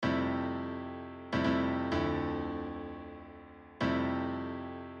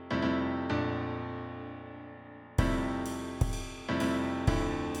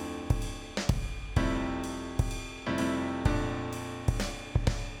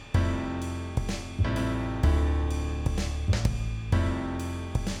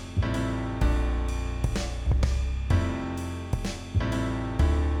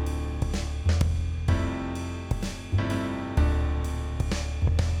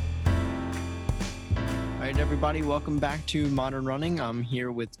right, everybody, welcome back to Modern Running. I'm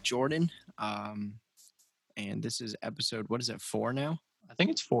here with Jordan, and this is episode, what is it, 4 now? I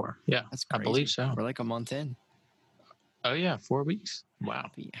think it's 4. Yeah, That's I crazy. believe so. We're like a month in. Oh yeah, 4 weeks. Wow.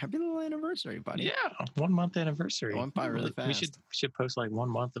 Happy little anniversary, buddy. Yeah, 1 month anniversary. It went by really We fast. should post like 1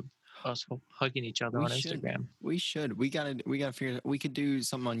 month of us hugging each other on Instagram. We should. We gotta figure. We could do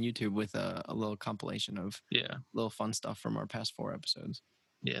something on YouTube with a little compilation of little fun stuff from our past 4 episodes.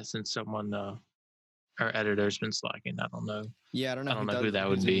 Yeah, since someone, our editor's been slacking. I don't know. Yeah, I don't know who that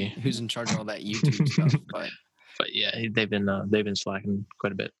would be. Who's in charge of all that YouTube stuff? But yeah, they've been slacking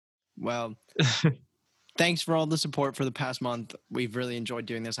quite a bit. Well. Thanks for all the support for the past month. We've really enjoyed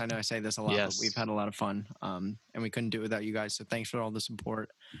doing this. I know I say this a lot, but we've had a lot of fun, and we couldn't do it without you guys. So thanks for all the support.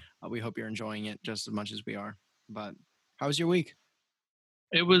 We hope you're enjoying it just as much as we are. But how was your week?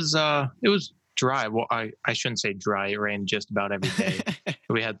 It was dry. Well, I shouldn't say dry. It rained just about every day.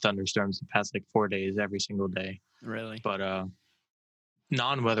 We had thunderstorms the past like 4 days, every single day. Really? But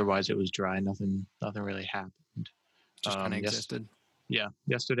non-weather-wise, it was dry. Nothing really happened. Just kind of existed. Yeah,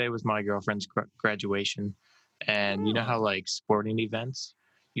 yesterday was my girlfriend's graduation, and you know how like sporting events,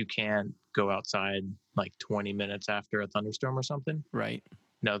 you can't go outside like 20 minutes after a thunderstorm or something? Right.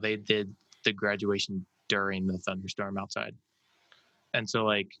 No, they did the graduation during the thunderstorm outside. And so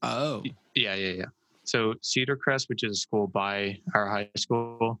like, yeah. So Cedar Crest, which is a school by our high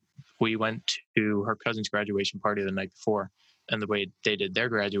school, we went to her cousin's graduation party the night before, and the way they did their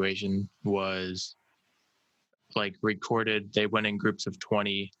graduation was like recorded. They went in groups of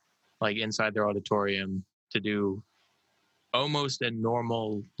 20 like inside their auditorium to do almost a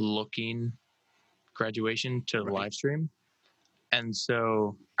normal looking graduation to live stream. And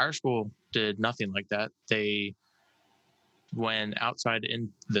so our school did nothing like that. They went outside in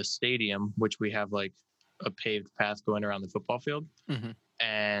the stadium, which we have like a paved path going around the football field,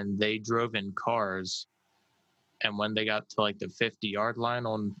 and they drove in cars. And when they got to like the 50-yard line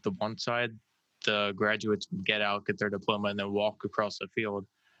on the one side, the graduates would get out, get their diploma, and then walk across the field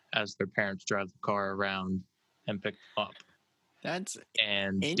as their parents drive the car around and pick them up. That's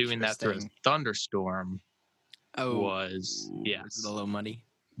doing that through a thunderstorm was Was it a little muddy?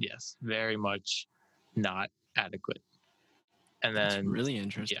 Yes, very much not adequate. And That's then really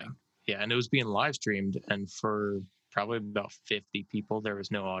interesting. Yeah, and it was being live streamed, and for probably about 50 people, there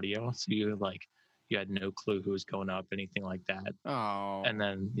was no audio, so you had no clue who was going up, anything like that. Oh. And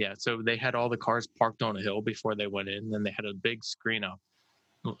then, so they had all the cars parked on a hill before they went in. And then they had a big screen up,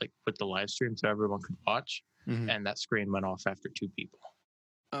 like with the live stream so everyone could watch. And that screen went off after 2 people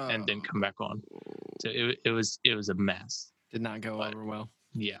and didn't come back on. So it was a mess. Did not go over well.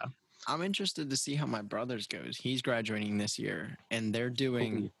 Yeah. I'm interested to see how my brother's goes. He's graduating this year, and they're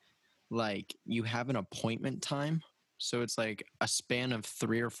doing like, you have an appointment time. So it's like a span of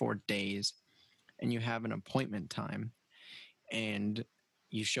 3 or 4 days. And you have an appointment time, and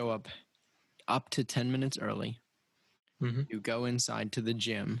you show up to 10 minutes early. You go inside to the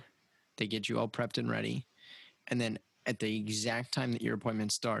gym. They get you all prepped and ready. And then at the exact time that your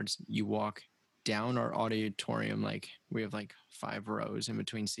appointment starts, you walk down our auditorium. Like, we have like 5 rows in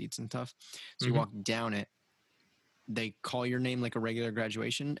between seats and stuff. So you walk down it. They call your name like a regular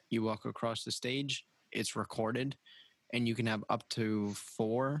graduation. You walk across the stage. It's recorded. And you can have up to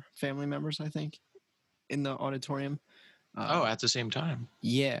 4 family members, I think, in the auditorium. At the same time?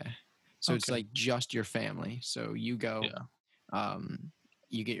 Yeah. So it's like just your family. So you go,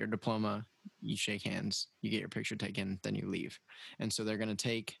 you get your diploma, you shake hands, you get your picture taken, then you leave. And so they're going to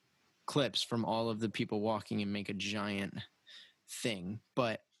take clips from all of the people walking and make a giant thing.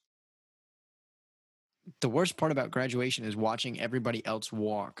 But the worst part about graduation is watching everybody else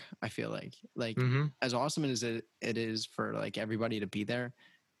walk. I feel like as awesome as it is for like everybody to be there,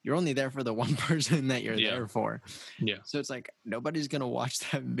 you're only there for the one person that you're there for. Yeah. So it's like, nobody's going to watch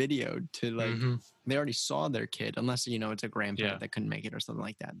that video to like, they already saw their kid, unless, it's a grandparent that couldn't make it or something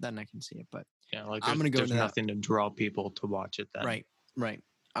like that. Then I can see it. But like I'm going to go into nothing to draw people to watch it then. Right.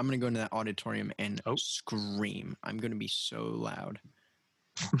 I'm going to go into that auditorium and scream. I'm going to be so loud.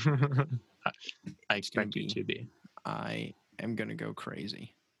 I expect you to be. I am going to go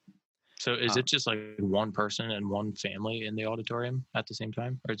crazy. So is it just like one person and one family in the auditorium at the same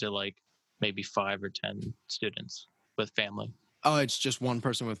time? Or is it like maybe 5 or 10 students with family? Oh, it's just one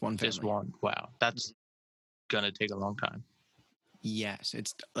person with one family. Just one. Wow. That's going to take a long time. Yes.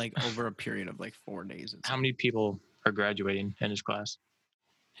 It's like over a period of like 4 days. How many people are graduating in his class?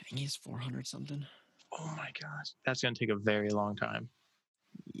 I think he's 400 something. Oh my gosh. That's going to take a very long time.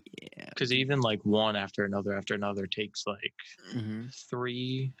 Yeah. Because even like one after another takes like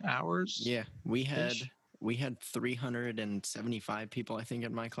 3 hours. Yeah. We had 375 people, I think,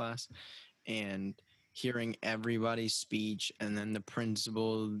 in my class. And hearing everybody's speech, and then the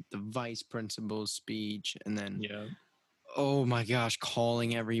principal, the vice principal's speech, and then oh my gosh,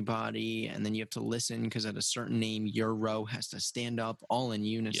 calling everybody, and then you have to listen because at a certain name, your row has to stand up all in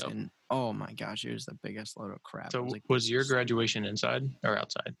unison. Oh my gosh, it was the biggest load of crap. So was your graduation inside or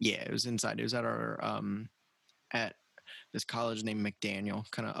outside? Yeah, it was inside. It was at our at this college named McDaniel,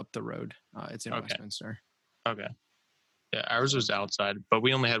 kind of up the road. It's in Westminster. Okay. Yeah, ours was outside, but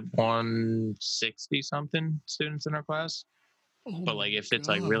we only had 160 something students in our class. But like if it's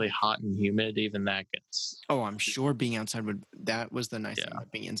like really hot and humid, even that gets. Oh, I'm sure being outside that was the nice thing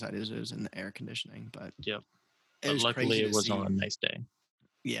about being inside is it was in the air conditioning. But but luckily it was on a nice day.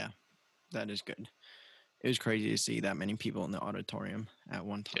 Yeah, that is good. It was crazy to see that many people in the auditorium at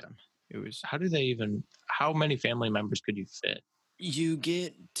one time. It was. How many family members could you fit? You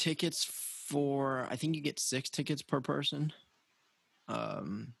get tickets for, I think you get 6 tickets per person.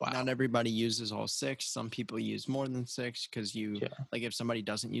 Not everybody uses all 6. Some people use more than 6 because like if somebody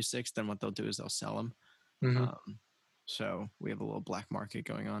doesn't use 6, then what they'll do is they'll sell them. So we have a little black market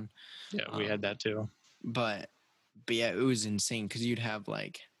going on. Yeah, we had that too. But yeah, it was insane because you'd have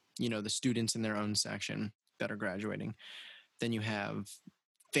like, the students in their own section that are graduating. Then you have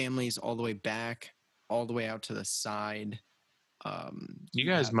families all the way back, all the way out to the side. You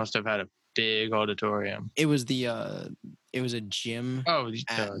guys must have had a big auditorium. It was a gym at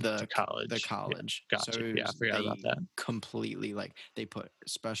the college. The college. Yeah. Gotcha. So I forgot about that. Completely, like, they put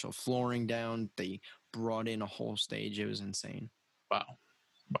special flooring down. They brought in a whole stage. It was insane. Wow.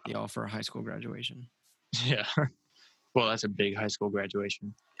 Yeah, for a high school graduation. Yeah. Well, that's a big high school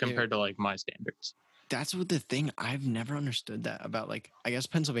graduation compared to like my standards. That's what the thing, I've never understood that about, like, I guess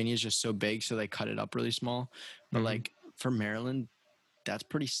Pennsylvania is just so big, so they cut it up really small. But like for Maryland, that's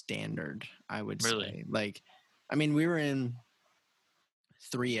pretty standard, I would say. Like, I mean, we were in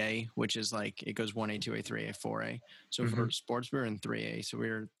 3A, which is like, it goes 1A, 2A, 3A, 4A. So for sports, we were in 3A. So we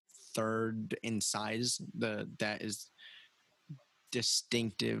were third in size. That is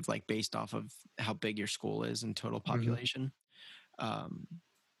distinctive, like based off of how big your school is in total population.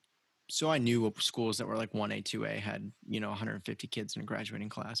 So I knew schools that were like 1A, 2A had, 150 kids in a graduating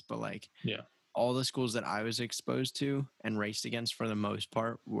class. But like, all the schools that I was exposed to and raced against for the most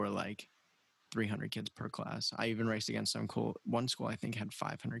part were like 300 kids per class. I even raced against one school I think had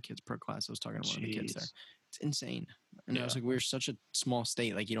 500 kids per class. I was talking to one of the kids there. It's insane. And I was like, we're such a small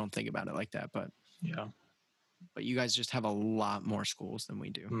state. Like, you don't think about it like that, but you guys just have a lot more schools than we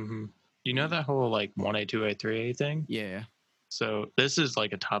do. You know that whole like 1A, 2A, 3A thing? Yeah. So this is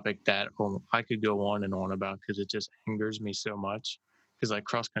like a topic that I could go on and on about because it just angers me so much. Because like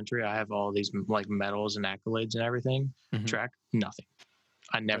cross country, I have all these like medals and accolades and everything. Track, nothing.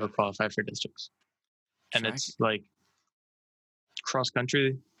 I never qualified for districts. And it's like cross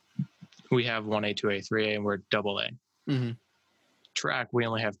country, we have 1A, 2A, 3A, and we're double A. Track, we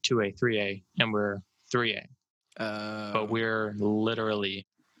only have 2A, 3A, and we're 3A. But we're literally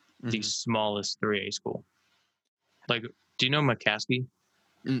the smallest 3A school. Like, do you know McCaskey?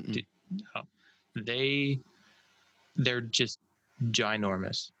 No. They're just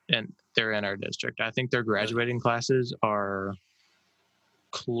ginormous, and they're in our district. I think their graduating classes are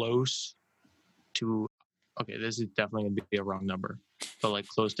close to, okay, this is definitely going to be a wrong number, but like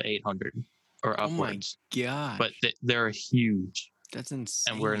close to 800 or upwards. Oh my gosh. But they're huge. That's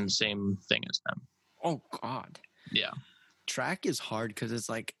insane. And we're in the same thing as them. Oh, God. Yeah. Track is hard because it's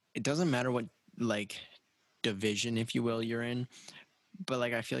like, it doesn't matter what, like, division, if you will, you're in. But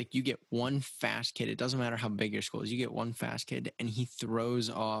like, I feel like you get one fast kid. It doesn't matter how big your school is. You get one fast kid, and he throws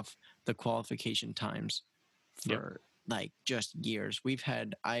off the qualification times for like just years. We've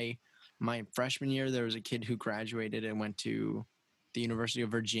had my freshman year, there was a kid who graduated and went to the University of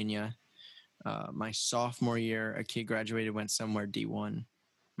Virginia. My sophomore year, a kid graduated, went somewhere D1.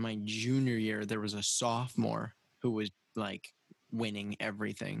 My junior year, there was a sophomore who was like winning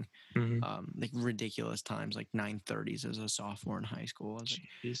everything, like ridiculous times, like 930s as a sophomore in high school. I was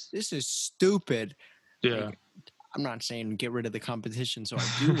like, this is stupid. Like, I'm not saying get rid of the competition so I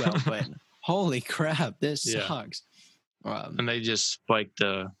do well, but holy crap, this sucks. And they just spiked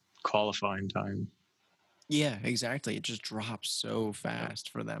the qualifying time. Yeah, exactly. It just drops so fast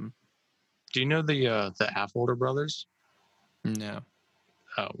for them. Do you know the Affolter brothers? No.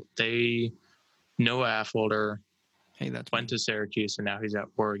 Oh, Noah Affolter went to Syracuse, and now he's at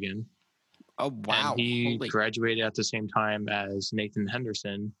Oregon. Oh, wow. And he graduated at the same time as Nathan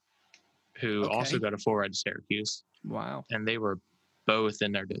Henderson, who also got a 4 at Syracuse. Wow. And they were both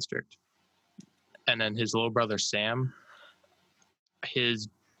in their district. And then his little brother, Sam, his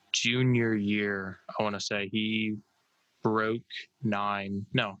junior year, I want to say, he broke 9.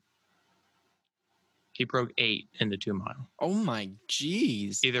 No. He broke 8 in the 2 mile. Oh my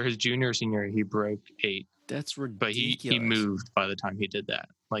jeez. Either his junior or senior, he broke 8. That's ridiculous. But he moved by the time he did that.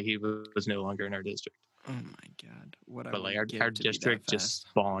 Like, he was no longer in our district. Oh my god. But like our district just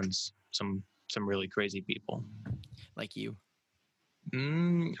spawns some really crazy people. Like you.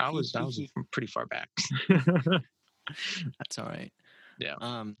 I was pretty far back. That's all right.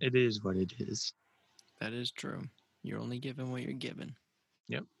 Yeah. It is what it is. That is true. You're only given what you're given.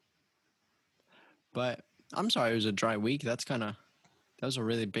 Yep. But I'm sorry it was a dry week. That was a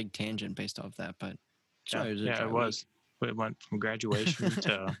really big tangent based off that, but it was. It went from graduation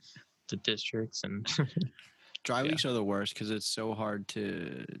to districts and dry weeks are the worst because it's so hard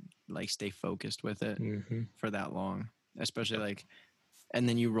to like stay focused with it for that long, especially like, and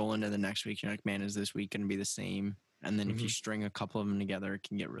then you roll into the next week. You're like, man, is this week going to be the same? And then if you string a couple of them together, it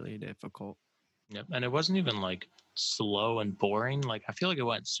can get really difficult. Yep. And it wasn't even like slow and boring. Like, I feel like it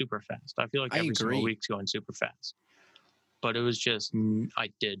went super fast. I feel like every single week's going super fast. But it was just, I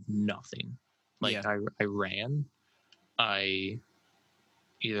did nothing. Like, I ran. I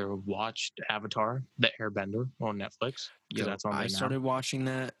either watched Avatar, the Airbender on Netflix. That's on there. I started watching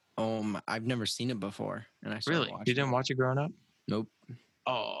that. I've never seen it before. And I started watching it. You didn't watch it growing up? Nope.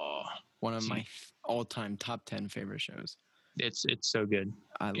 Oh. One of my all-time top 10 favorite shows. It's so good.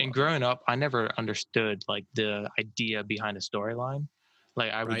 And growing up, I never understood like the idea behind a storyline.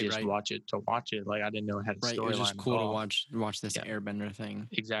 Like, I would just watch it to watch it. Like, I didn't know it had a storyline. It was just cool to watch this Airbender thing.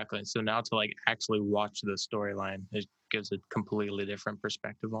 Exactly. So now to like actually watch the storyline, it gives a completely different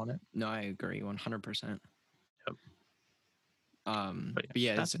perspective on it. No, I agree 100%. Yep. But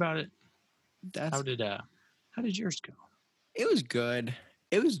yeah, that's about it. How did yours go? It was good.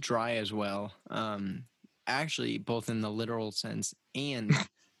 It was dry as well. Actually, both in the literal sense and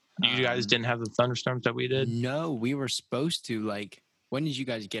you guys didn't have the thunderstorms that we did? No, we were supposed to. Like, when did you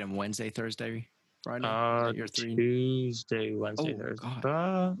guys get them? Wednesday, Thursday, Friday? Tuesday, Wednesday,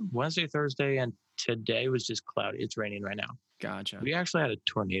 Thursday. Wednesday, Thursday, and today was just cloudy. It's raining right now. Gotcha. We actually had a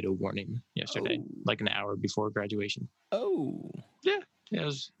tornado warning yesterday, like an hour before graduation. Oh. Yeah, it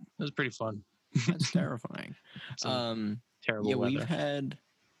was pretty fun. That's terrifying. Terrible weather.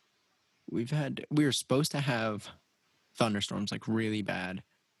 We were supposed to have thunderstorms like really bad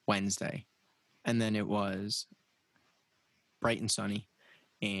Wednesday, and then it was bright and sunny,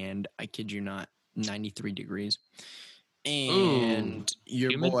 and I kid you not, 93 degrees. And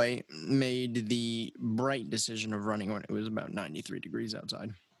your boy made the bright decision of running when it was about 93 degrees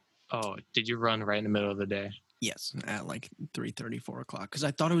outside. Oh, did you run right in the middle of the day? Yes, at like 3:30, 4 o'clock, because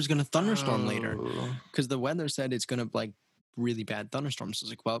I thought it was going to thunderstorm later, because the weather said it's going to like really bad thunderstorms. So I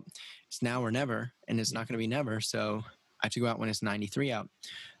was like, well, it's now or never, and it's not going to be never, so I have to go out when it's 93 out.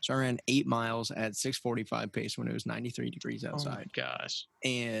 So I ran 8 miles at 6:45 pace when it was 93 degrees outside. Oh my gosh.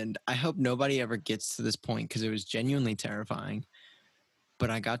 And I hope nobody ever gets to this point, because it was genuinely terrifying.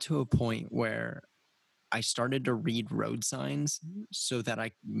 But I got to a point where I started to read road signs so that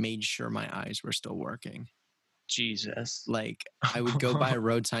I made sure my eyes were still working. Jesus. Like, I would go by a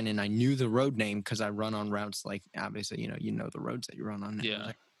road sign and I knew the road name because I run on routes, like, obviously, you know the roads that you run on. Yeah.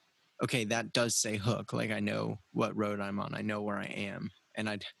 Like, okay, that does say Hook. Like, I know what road I'm on. I know where I am. And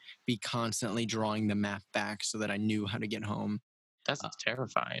I'd be constantly drawing the map back so that I knew how to get home. That's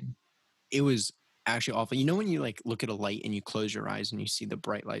terrifying. It was actually awful. You know when you like look at a light and you close your eyes and you see the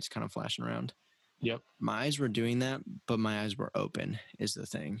bright lights kind of flashing around? Yep. My eyes were doing that, but my eyes were open is the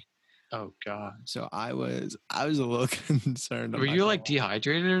thing. Oh God. So I was a little concerned. Were you like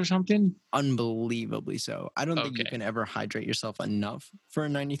dehydrated or something? Unbelievably so. I don't think you can ever hydrate yourself enough for a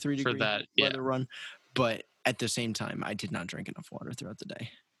 93 degree weather run, but at the same time, I did not drink enough water throughout the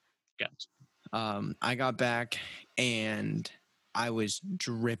day. Gotcha. I got back and I was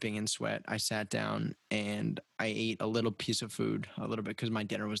dripping in sweat. I sat down and I ate a little piece of food, a little bit, because my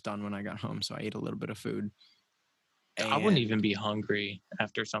dinner was done when I got home. So I ate a little bit of food. I wouldn't even be hungry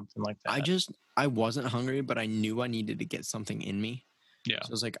after something like that. I wasn't hungry, but I knew I needed to get something in me. Yeah. So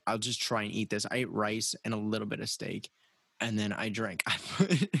I was like, I'll just try and eat this. I ate rice and a little bit of steak, and then I drank.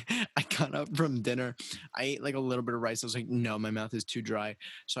 I got up from dinner. I ate like a little bit of rice. I was like, no, my mouth is too dry.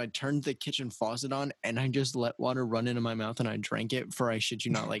 So I turned the kitchen faucet on, and I just let water run into my mouth, and I drank it for, I shit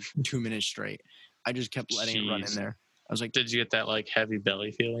you not, like 2 minutes straight. I just kept letting it run in there. I was like, did you get that like heavy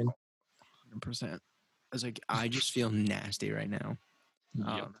belly feeling? 100%. I was like, I just feel nasty right now.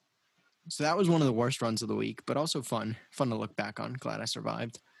 Yep. So that was one of the worst runs of the week, but also fun to look back on. Glad I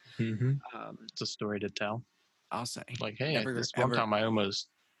survived. Mm-hmm. It's a story to tell. I'll say. Like, hey, this one time I almost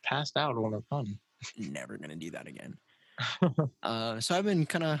passed out on a run. Never going to do that again. So I've been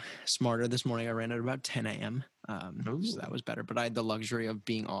kind of smarter this morning. I ran at about 10 a.m. So that was better. But I had the luxury of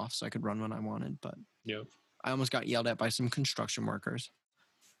being off, so I could run when I wanted. But I almost got yelled at by some construction workers.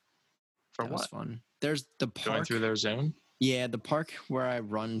 For that what? was fun. There's the park. Going through their zone? Yeah, the park where I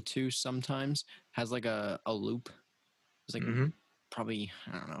run to sometimes has like a loop. It's like probably,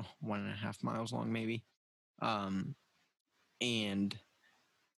 I don't know, 1.5 miles long maybe. And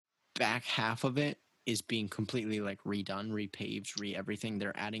back half of it is being completely like redone, repaved, everything.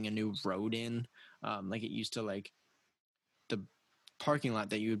 They're adding a new road in. Like it used to, like the parking lot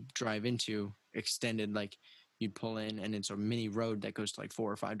that you would drive into extended, like you'd pull in and it's a mini road that goes to like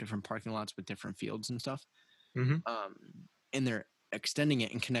 4 or 5 different parking lots with different fields and stuff. And they're extending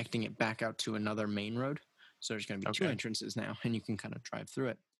it and connecting it back out to another main road. So there's going to be 2 entrances now, and you can kind of drive through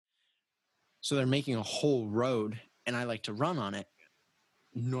it. So they're making a whole road, and I like to run on it.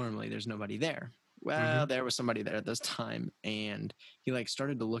 Normally, there's nobody there. Well, there was somebody there at this time, and he like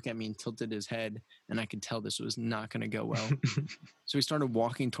started to look at me and tilted his head, and I could tell this was not going to go well. So he started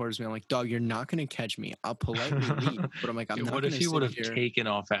walking towards me. I'm like, dog, you're not going to catch me. I'll politely leave, but I'm like, I'm not going to sit here. What if he would have taken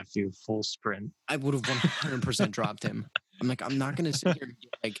off after you full sprint? I would have 100% dropped him. I'm like, I'm not going to sit here and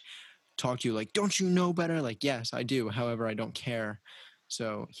like talk to you like, don't you know better? Like, yes, I do. However, I don't care.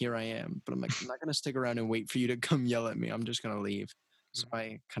 So here I am. But I'm like, I'm not going to stick around and wait for you to come yell at me. I'm just going to leave. So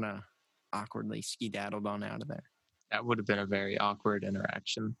I kind of awkwardly skedaddled on out of there. That would have been a very awkward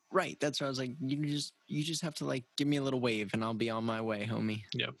interaction. Right. That's why I was like, you just have to like give me a little wave and I'll be on my way, homie.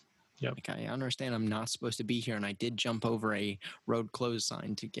 Yep. Like, I understand I'm not supposed to be here, and I did jump over a road closed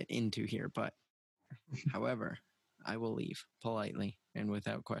sign to get into here, but however, I will leave politely and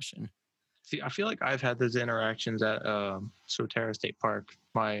without question. See, I feel like I've had those interactions at Sotera State Park,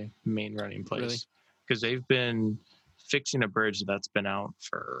 my main running place, because they've been fixing a bridge that's been out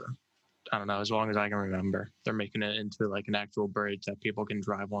for, I don't know, as long as I can remember. They're making it into like an actual bridge that people can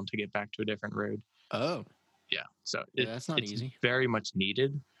drive on to get back to a different road. Oh. Yeah. So that's not easy. Very much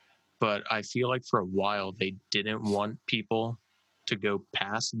needed. But I feel like for a while they didn't want people to go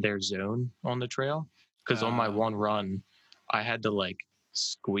past their zone on the trail. Because on my one run, I had to like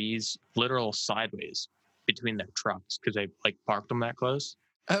squeeze literal sideways between their trucks because they like parked them that close.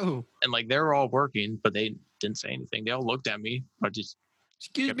 Oh. And like they were all working, but they didn't say anything. They all looked at me, but just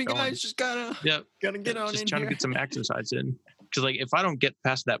excuse me, guys, just gotta get on just in trying here. To get some exercise in. Because like if I don't get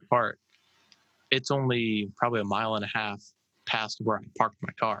past that part, it's only probably 1.5 miles past where I parked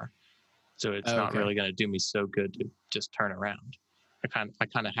my car. So it's not really going to do me so good to just turn around. I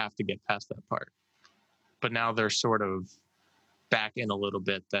kind of have to get past that part. But now they're sort of back in a little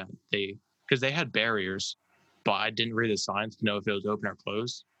bit that because they had barriers, but I didn't read the signs to know if it was open or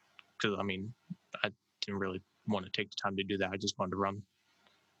closed. Because I mean, I didn't really want to take the time to do that. I just wanted to run.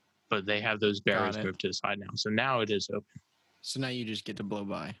 But they have those barriers moved to the side now. So now it is open. So now you just get to blow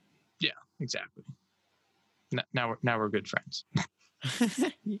by. Yeah, exactly. Now we're good friends.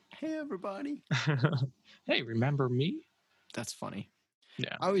 Hey, everybody. Hey, remember me? That's funny.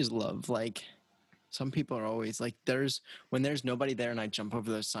 Yeah. I always love, like, some people are always like, when there's nobody there and I jump over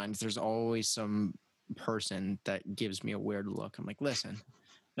those signs, there's always some person that gives me a weird look. I'm like, listen,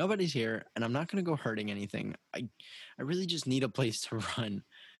 nobody's here and I'm not going to go hurting anything. I really just need a place to run.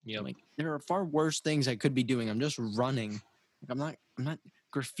 Yep. Like, there are far worse things I could be doing. I'm just running. Like, I'm not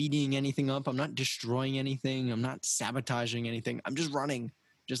graffitiing anything up. I'm not destroying anything. I'm not sabotaging anything. I'm just running.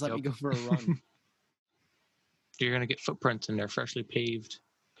 Just let me go for a run. You're going to get footprints in their freshly paved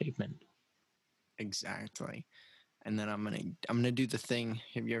pavement. Exactly. And then I'm gonna do the thing.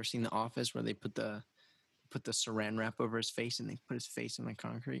 Have you ever seen The Office where they put the saran wrap over his face and they put his face in the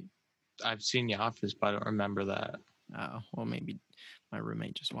concrete? I've seen The Office, but I don't remember that. Oh, well, maybe my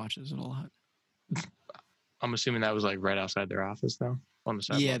roommate just watches it a lot. I'm assuming that was like right outside their office, though, on the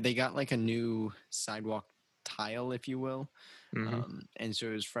sidewalk. Yeah, they got like a new sidewalk tile, if you will. And so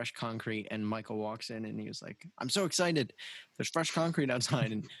it was fresh concrete, and Michael walks in and he was like, I'm so excited. There's fresh concrete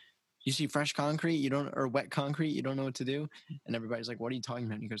outside. And you see fresh concrete, or wet concrete, you don't know what to do. And everybody's like, what are you talking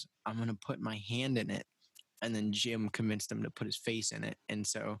about? And he goes, I'm going to put my hand in it. And then Jim convinced him to put his face in it. And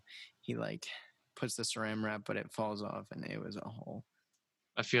so he like puts the saran wrap, but it falls off and it was a hole.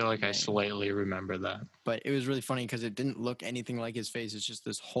 I feel like I slightly remember that. But it was really funny because it didn't look anything like his face. It's just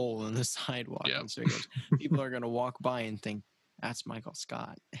this hole in the sidewalk. Yep. And so he goes, people are going to walk by and think, that's Michael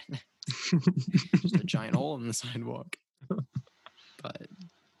Scott. Just a giant hole in the sidewalk. But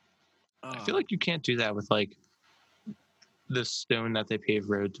I feel like you can't do that with like the stone that they pave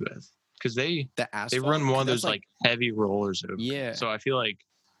roads with, because they run one of those like heavy rollers over. Yeah. So I feel like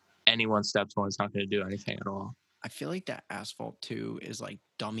anyone steps on it's not going to do anything at all. I feel like that asphalt too is like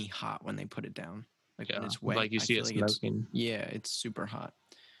dummy hot when they put it down. Like when it's wet, like you see it smoking. It's super hot.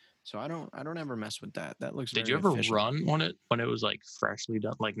 So I don't ever mess with that. That looks. Did you ever run on it when it was like freshly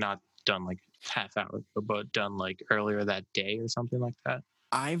done, like not done like half hour ago, but done like earlier that day or something like that?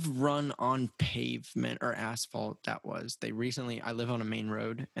 I've run on pavement or asphalt. That was I live on a main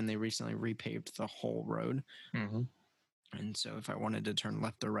road, and they recently repaved the whole road. Mm-hmm. And so if I wanted to turn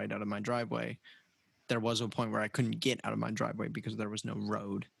left or right out of my driveway, there was a point where I couldn't get out of my driveway because there was no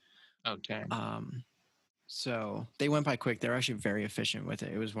road. Okay. So they went by quick. They're actually very efficient with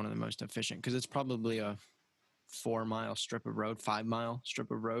it. It was one of the most efficient because it's probably a 4-mile strip of road, 5-mile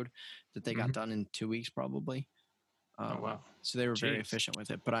strip of road that they got done in 2 weeks probably. Oh, wow. So they were very efficient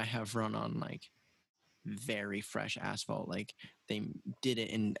with it. But I have run on like very fresh asphalt. Like they did it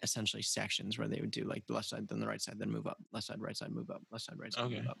in essentially sections where they would do like the left side, then the right side, then move up, left side, right side, move up, left side, right side,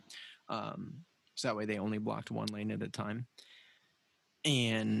 move up. So that way they only blocked one lane at a time.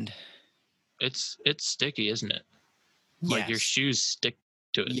 And it's sticky, isn't it? Yes. Like your shoes stick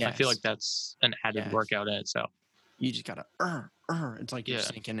to it. Yes. I feel like that's an added workout in itself. You just gotta it's like you're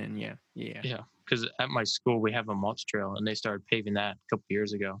sinking in. Yeah. Because at my school we have a mulch trail, and they started paving that a couple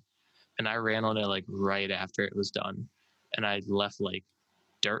years ago, and I ran on it like right after it was done, and I left like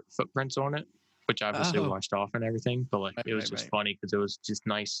dirt footprints on it, which obviously washed off and everything, but like it was just funny because it was just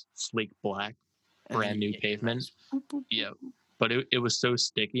nice, sleek black, brand new pavement. Yeah, but it was so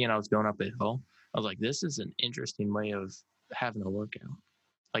sticky, and I was going up a hill. I was like, this is an interesting way of having a workout.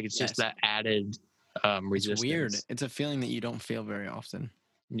 Like it's just that added resistance. It's weird. It's a feeling that you don't feel very often.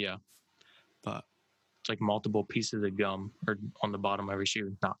 Yeah. But it's like multiple pieces of gum or on the bottom of every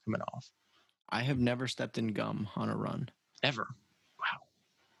shoe not coming off. I have never stepped in gum on a run. Ever. Wow.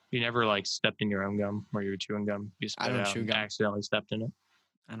 You never like stepped in your own gum where you were chewing gum? You I don't chew gum. Accidentally stepped in it?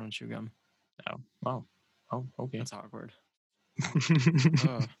 I don't chew gum. Oh. Oh, okay. That's awkward.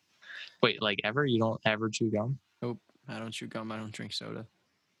 Wait, like ever? You don't ever chew gum? Nope. I don't chew gum. I don't drink soda.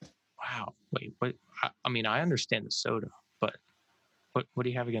 Wow. Wait, what? I mean, I understand the soda, but what do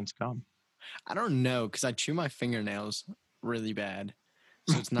you have against gum? I don't know, because I chew my fingernails really bad.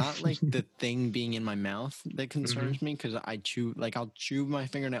 So it's not like the thing being in my mouth that concerns me, because I'll chew my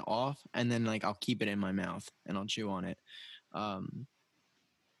fingernail off and then like I'll keep it in my mouth and I'll chew on it.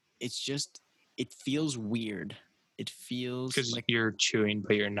 It's just, it feels weird. It feels because like you're chewing,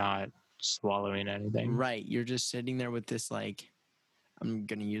 but you're not swallowing anything. Right. You're just sitting there with this like, I'm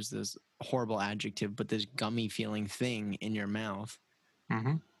going to use this horrible adjective, but this gummy feeling thing in your mouth.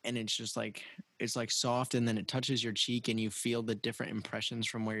 Mm-hmm. And it's just like, it's like soft, and then it touches your cheek and you feel the different impressions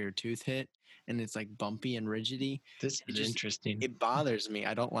from where your tooth hit. And it's like bumpy and rigidy. This is interesting. It bothers me.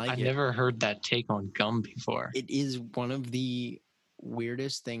 I don't like it. I never heard that take on gum before. It is one of the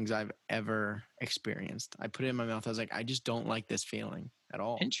weirdest things I've ever experienced. I put it in my mouth. I was like, I just don't like this feeling at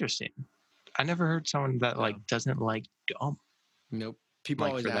all. Interesting. I never heard someone that like doesn't like gum. Nope. People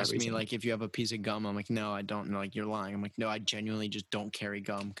always ask me like, if you have a piece of gum. I'm like, no, I don't. And like, you're lying. I'm like, no, I genuinely just don't carry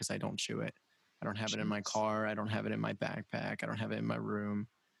gum because I don't chew it. I don't have it in my car. I don't have it in my backpack. I don't have it in my room.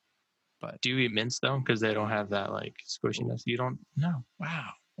 But do you eat mints though? Because they don't have that like squishiness. You don't? No. Wow.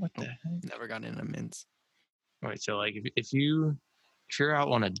 What the heck? Never got into mints. Right. So like, if you're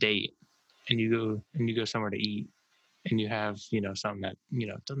out on a date and you go somewhere to eat and you have something that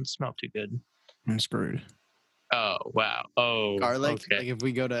doesn't smell too good, I'm screwed. Oh wow! Oh, garlic. Okay. Like if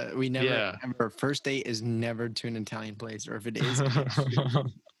we go to, we never. Our first date is never to an Italian place, or if it is,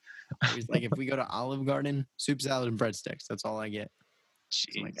 it's like if we go to Olive Garden, soup, salad, and breadsticks. That's all I get.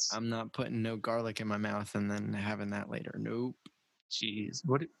 So like, I'm not putting no garlic in my mouth and then having that later. Nope. Jeez,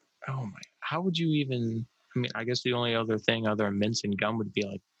 what? Oh my! How would you even? I mean, I guess the only other thing other than mints and gum would be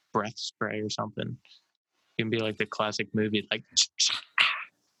like breath spray or something. It can be like the classic movie, like.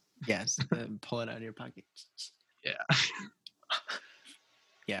 Yes, pull it out of your pocket. Yeah.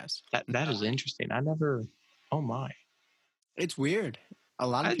 Yes. That is interesting. I never. Oh my. It's weird. A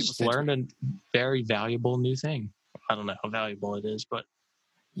lot of people just learned a very valuable new thing. I don't know how valuable it is, but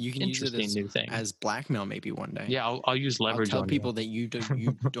you can use it as blackmail maybe one day. Yeah, I'll use leverage. I'll tell people that you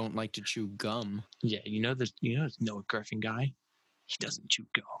don't like to chew gum. Yeah, this Noah Griffin guy. He doesn't chew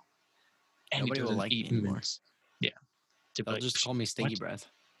gum. And nobody will like me anymore. Yeah. They'll just call me Stinky Breath.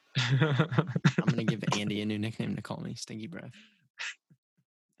 I'm going to give Andy a new nickname to call me, Stinky Breath.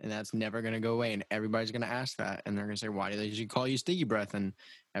 And that's never going to go away. And everybody's going to ask that. And they're going to say, why do they usually call you Stinky Breath? And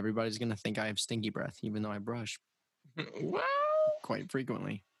everybody's going to think I have stinky breath, even though I brush. Well, quite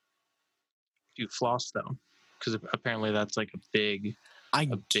frequently. Do you floss, though? Because apparently that's like a big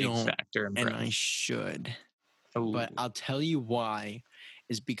factor in breath. And I should. Ooh. But I'll tell you why.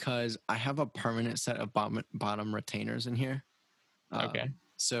 Is because I have a permanent set of bottom retainers in here. Okay.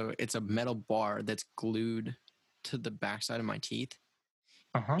 So it's a metal bar that's glued to the backside of my teeth.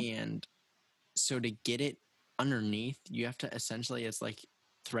 And so to get it underneath, you have to essentially, it's like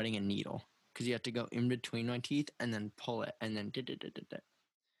threading a needle because you have to go in between my teeth and then pull it and then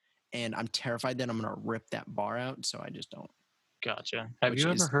and I'm terrified that I'm going to rip that bar out, so I just don't. Gotcha. Have you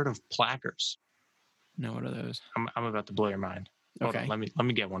ever heard of plackers? No, what are those? I'm about to blow your mind. Hold on, let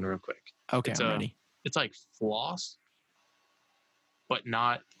me get one real quick. Okay, I'm ready. It's like floss, but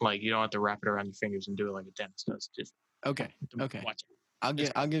not like you don't have to wrap it around your fingers and do it like a dentist does. Just okay. Watch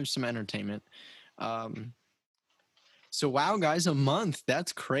it. I'll give some entertainment. So wow, guys, a month.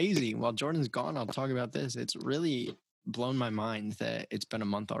 That's crazy. While Jordan's gone, I'll talk about this. It's really blown my mind that it's been a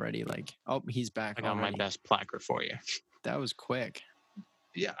month already. Like, oh, he's back. I got already. My best placker for you. That was quick.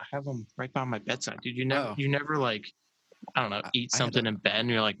 Yeah, I have them right by my bedside. Dude, you never like, I don't know, eat something in bed and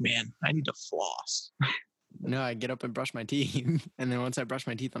you're like, man, I need to floss. No, I get up and brush my teeth, and then once I brush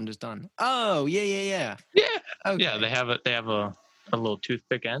my teeth, I'm just done. Oh, yeah. Okay. Yeah, they have a little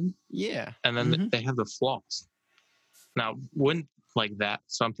toothpick end. Yeah, and then they have the floss. Now, wouldn't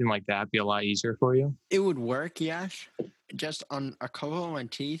something like that be a lot easier for you? It would work, Yash. Just on a couple of my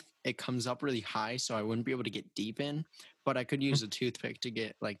teeth, it comes up really high, so I wouldn't be able to get deep in. But I could use a toothpick to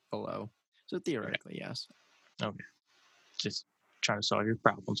get like below. So theoretically, yes. Okay. Just trying to solve your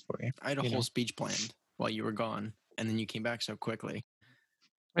problems for you. I had a whole speech planned while you were gone, and then you came back so quickly.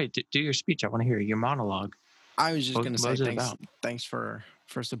 Wait, do your speech. I want to hear your monologue. I was just going to say thanks for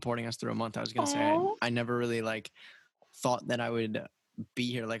supporting us through a month. I was going to say I never really thought that I would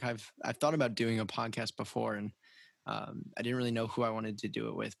be here. Like I've thought about doing a podcast before, and I didn't really know who I wanted to do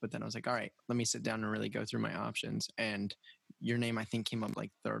it with. But then I was like, all right, let me sit down and really go through my options. And your name, I think, came up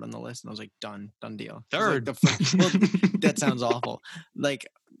like third on the list, and I was like, done deal. Third. Well, that sounds awful. Like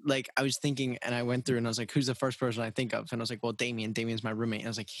I was thinking, and I went through, and I was like, who's the first person I think of? And I was like, well, Damien. Damien's my roommate. And I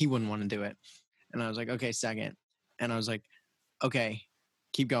was like, he wouldn't want to do it. And I was like, okay, second. And I was like, okay,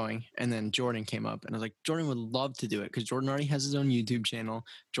 keep going. And then Jordan came up, and I was like, Jordan would love to do it because Jordan already has his own YouTube channel.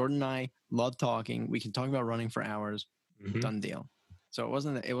 Jordan and I love talking. We can talk about running for hours. Done deal. So it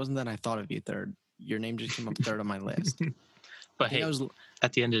wasn't that I thought of you third. Your name just came up third on my list. But hey,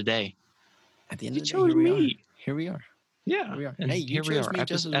 at the end of the day, here we are. Yeah. Here we are. And hey, you chose me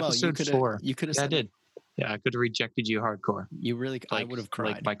just as well. Episode 4. You could have said I did. Yeah, I could have rejected you hardcore. You really, I would have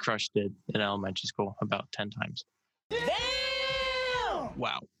cried. Like my crush did in elementary school about 10 times. Damn!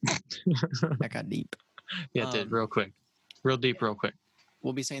 Wow. That got deep. Yeah, it did. Real quick. Real deep, real quick.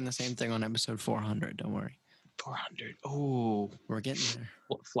 We'll be saying the same thing on episode 400. Don't worry. 400. Oh. We're getting there.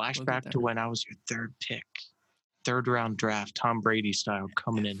 Well, flashback to when I was your third pick. Third round draft, Tom Brady style,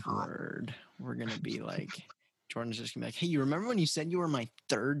 coming in hard. We're going to be like... Jordan's just gonna be like, hey, you remember when you said you were my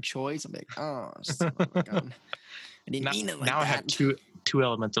third choice? I'm like, oh, son of a gun. I didn't mean it like that. Now I have two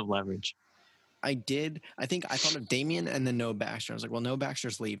elements of leverage. I did. I think I thought of Damien and then Noah Baxter. I was like, well, Noah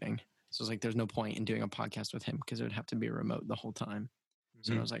Baxter's leaving. So I was like, there's no point in doing a podcast with him because it would have to be remote the whole time.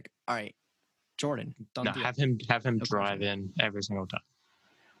 So I was like, all right, Jordan. Have him drive in every single time.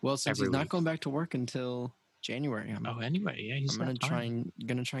 Well, since he's not going back to work until January. Anyway, yeah, he's gonna try and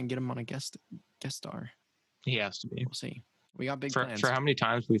get him on a guest star. He has to be. We'll see. We got big plans. For how many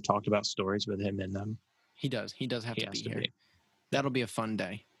times we've talked about stories with him in them. He does. He does have to be here. That'll be a fun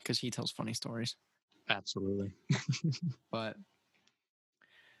day because he tells funny stories. Absolutely. But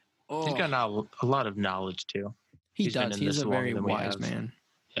he's got a lot of knowledge too. He does. He's a very wise man.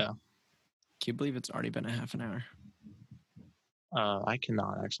 Yeah. Can you believe it's already been a half an hour? I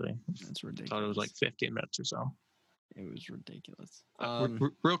cannot actually. That's ridiculous. I thought it was like 15 minutes or so. It was ridiculous.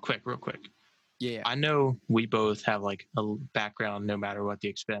 Real quick. Yeah. I know we both have like a background, no matter what the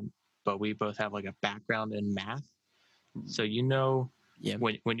extent, but we both have like a background in math. So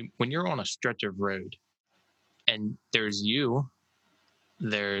when you're on a stretch of road, and there's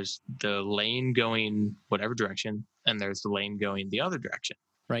the lane going whatever direction, and there's the lane going the other direction.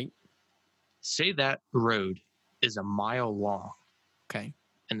 Right. Say that road is a mile long. Okay.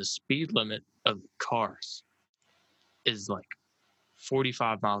 And the speed limit of cars is like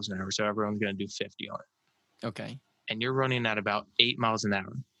 45 miles an hour, so everyone's going to do 50 on it. Okay. And you're running at about 8 miles an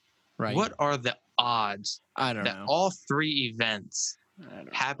hour. Right. What are the odds that all three events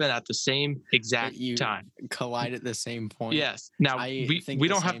happen at the same exact time? Collide at the same point? Yes. Now, we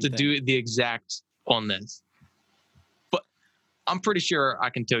don't have to do the exact on this, but I'm pretty sure I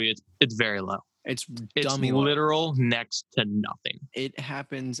can tell you it's very low. It's literal next to nothing. It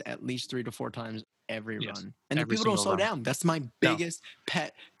happens at least 3 to 4 times every run. And every people don't slow down. That's my biggest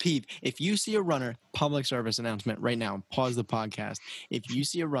pet peeve. If you see a runner, public service announcement right now, pause the podcast. If you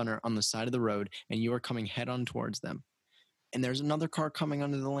see a runner on the side of the road and you are coming head on towards them, and there's another car coming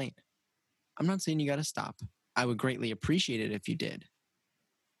onto the lane. I'm not saying you got to stop. I would greatly appreciate it if you did.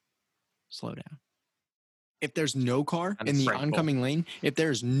 Slow down. If there's no car in the oncoming lane, if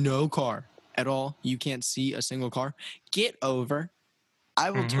there's no car at all, you can't see a single car, get over. I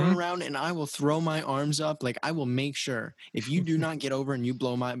will turn around and I will throw my arms up. Like, I will make sure if you do not get over and you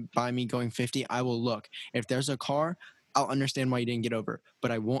blow by me going 50, I will look. If there's a car, I'll understand why you didn't get over,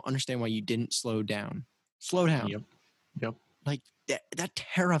 but I won't understand why you didn't slow down. Slow down. Yep. Like, that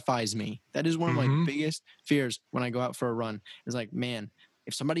terrifies me. That is one of my biggest fears when I go out for a run. Is like, man,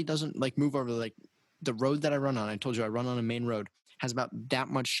 if somebody doesn't like move over, like the road that I run on, I told you I run on a main road, has about that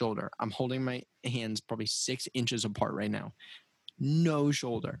much shoulder. I'm holding my hands probably 6 inches apart right now. No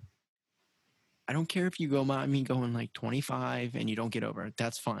shoulder. I don't care if you go by me going like 25 and you don't get over.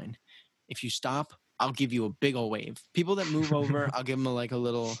 That's fine. If you stop, I'll give you a big old wave. People that move over, I'll give them a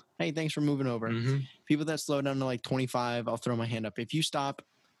little, hey, thanks for moving over. People that slow down to like 25, I'll throw my hand up. If you stop,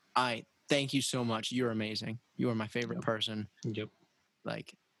 I thank you so much. You're amazing. You are my favorite person.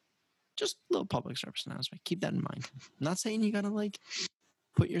 Like, just a little public service announcement. Keep that in mind. I'm not saying you got to like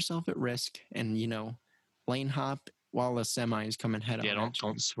put yourself at risk and, lane hop while a semi is coming head on. Yeah,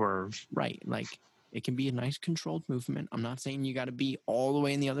 don't swerve. Right. Like, it can be a nice controlled movement. I'm not saying you got to be all the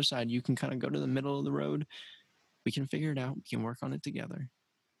way on the other side. You can kind of go to the middle of the road. We can figure it out. We can work on it together.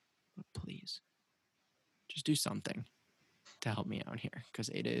 But please, just do something to help me out here, because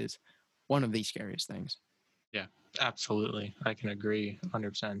it is one of the scariest things. Yeah, absolutely. I can agree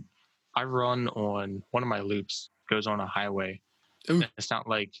 100%. I run on one of my loops, goes on a highway. Ooh. It's not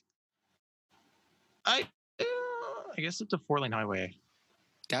like, I guess it's a 4-lane highway.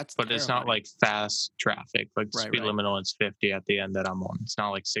 But terrifying. It's not like fast traffic. Like the speed limit on it's 50 at the end that I'm on. It's not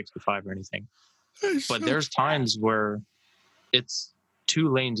like 65 or anything. But there's times where it's 2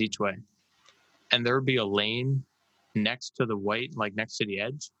 lanes each way, and there would be a lane next to the white, like next to the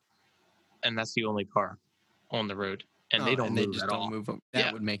edge, and that's the only car on the road, and they don't move at all. Move.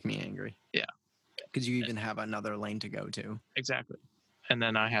 That would make me angry. Yeah, because you even have another lane to go to. Exactly, and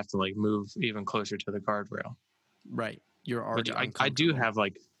then I have to like move even closer to the guardrail. Right. You're already. I do have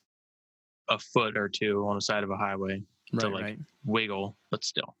like a foot or two on the side of a highway to wiggle, but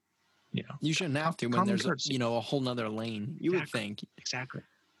still, you shouldn't have to when there's a whole nother lane. You would think. Exactly.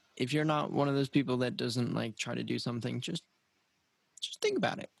 If you're not one of those people that doesn't like try to do something, just think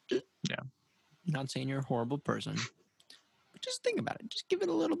about it. Yeah. I'm not saying you're a horrible person, but just think about it. Just give it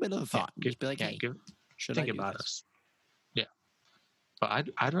a little bit of thought. Just be like, hey, should I think about this? Yeah. But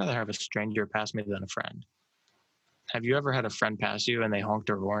I'd rather have a stranger pass me than a friend. Have you ever had a friend pass you and they honked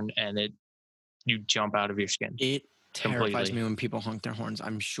their horn and you jump out of your skin? It terrifies me when people honk their horns.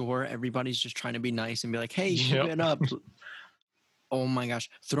 I'm sure everybody's just trying to be nice and be like, hey, keep it up. Oh my gosh.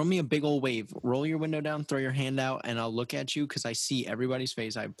 Throw me a big old wave. Roll your window down, throw your hand out, and I'll look at you because I see everybody's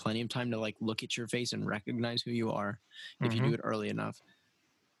face. I have plenty of time to like look at your face and recognize who you are if you do it early enough.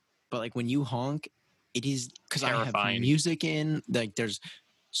 But like when you honk, it is because I have music in, like there's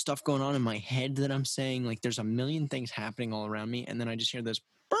stuff going on in my head that I'm saying, like there's a million things happening all around me, and then I just hear this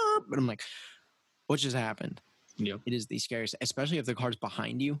burp, and I'm like, what just happened? Yep. It is the scariest, especially if the car's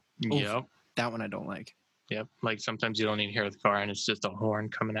behind you. Yep. That one I don't like. Yep. Like sometimes you don't even hear the car and it's just a horn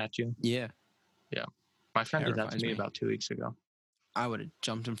coming at you. Yeah. Yeah. My friend did that to me about 2 weeks ago. I would have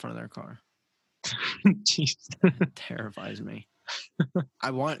jumped in front of their car. Jeez. It terrifies me.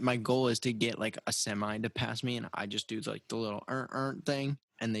 My goal is to get like a semi to pass me, and I just do like the little thing,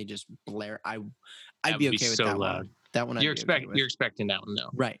 and they just blare. I'd be okay with that loud. That one you're expecting that one though.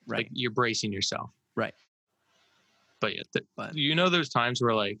 Right. Like you're bracing yourself. Right. But yeah, those times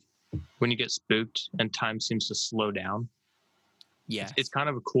where like when you get spooked and time seems to slow down. Yeah. It's kind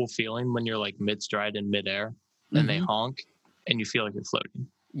of a cool feeling when you're like mid-stride and mid-air and they honk and you feel like you're floating.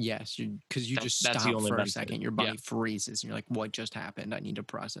 Yes, because you just stop for a second. Your body freezes and you're like, what just happened? I need to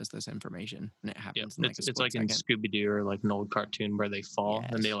process this information. And it happens in like a split like second. In Scooby-Doo or like an old cartoon where they fall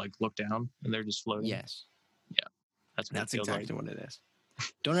and they like look down and they're just floating. Yes. Yeah. That's exactly what it is.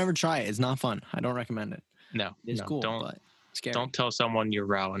 Don't ever try it. It's not fun. I don't recommend it. No. It's cool, but scary. Don't tell someone you're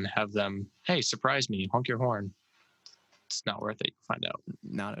row and have them, hey, surprise me, honk your horn. It's not worth it. You'll find out.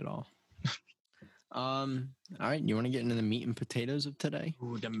 Not at all. All right. You want to get into the meat and potatoes of today?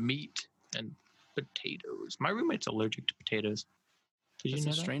 Ooh, the meat and potatoes. My roommate's allergic to potatoes. Did you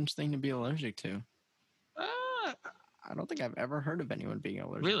know that? Strange thing to be allergic to. I don't think I've ever heard of anyone being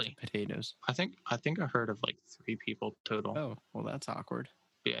allergic to potatoes. I think I heard of like 3 people total. Oh, well, that's awkward.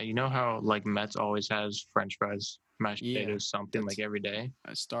 Yeah, you know how like Mets always has French fries, mashed potatoes, something like every day.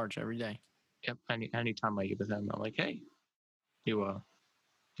 Starch every day. Yep. Anytime I eat with him, I'm like, hey, you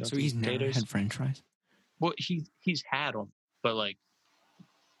so he's never had French fries? Well, he's had them. But like,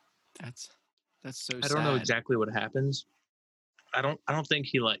 that's so sad. I don't know exactly what happens. I don't think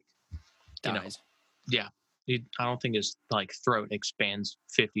he like dies. Yeah. I don't think his like throat expands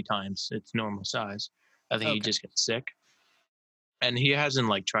 50 times its normal size. I think he just gets sick. And he hasn't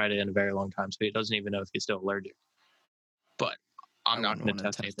like tried it in a very long time, so he doesn't even know if he's still allergic. But I'm not going to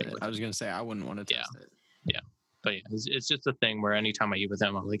test anything with him. I was going to say I wouldn't want to test it. Yeah. But yeah, it's just a thing where anytime I eat with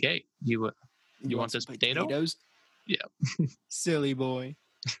him, I'm like, hey, you want this potato? Potatoes? Yeah. Silly boy.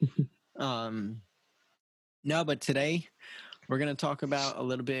 No, but today we're going to talk about a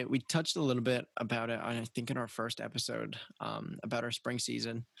little bit. We touched a little bit about it, I think, in our first episode about our spring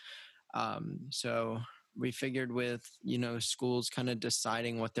season. So we figured with, schools kind of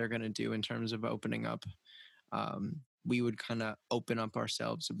deciding what they're going to do in terms of opening up, we would kind of open up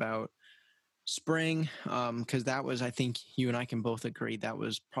ourselves about spring, because that was, I think you and I can both agree, that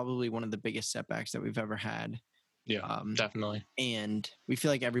was probably one of the biggest setbacks that we've ever had. Yeah, definitely. And we feel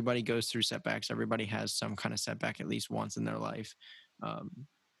like everybody goes through setbacks. Everybody has some kind of setback at least once in their life.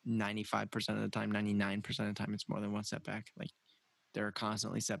 95% of the time, 99% of the time, it's more than one setback. Like, there are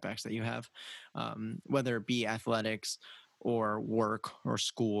constantly setbacks that you have, whether it be athletics or work or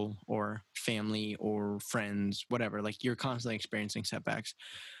school or family or friends, whatever. Like, you're constantly experiencing setbacks.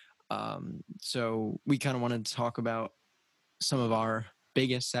 So we kind of wanted to talk about some of our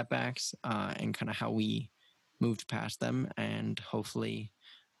biggest setbacks and kind of how we moved past them, and hopefully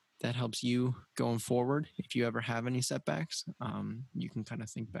that helps you going forward. If you ever have any setbacks, you can kind of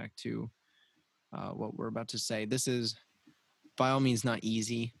think back to what we're about to say. This is by all means not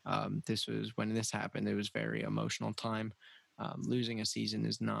easy. This was, when this happened, it was very emotional time. Losing a season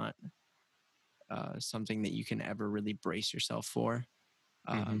is not something that you can ever really brace yourself for.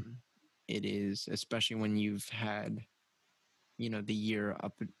 It is, especially when you've had the year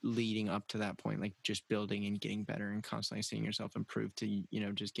up leading up to that point, like just building and getting better and constantly seeing yourself improve, to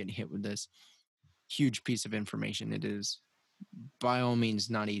just getting hit with this huge piece of information. It is by all means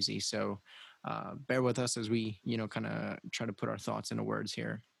not easy. So bear with us as we kind of try to put our thoughts into words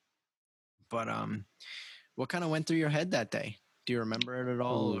here. But what kind of went through your head that day? Do you remember it at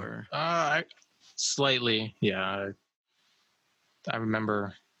all? Or slightly, yeah. I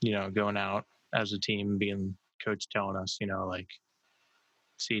remember going out as a team, being coach telling us like,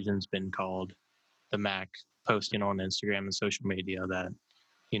 season's been called, the MAC posting on Instagram and social media that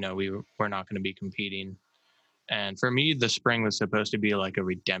we're not going to be competing. And for me, the spring was supposed to be like a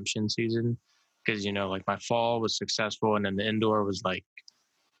redemption season, because like my fall was successful, and then the indoor was like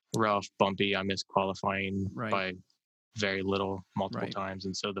rough, bumpy. I missed qualifying by very little, multiple times.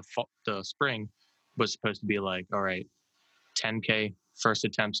 And so the spring was supposed to be like, all right, 10K, first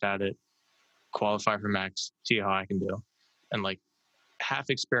attempts at it, qualify for max, see how I can do. And like half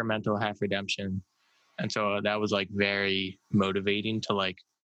experimental, half redemption. And so that was like very motivating to like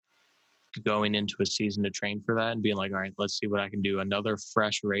going into a season to train for that and being like, all right, let's see what I can do. Another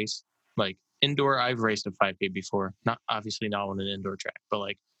fresh race. Like indoor, I've raced a 5K before, not obviously not on an indoor track, but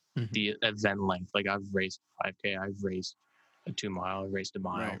like the event length. Like I've raced 5K, I've raced a 2 mile, I've raced a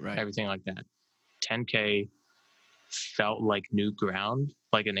mile, everything like that. 10K felt like new ground,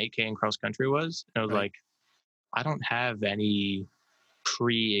 like an 8K in cross country was. And I was like, I don't have any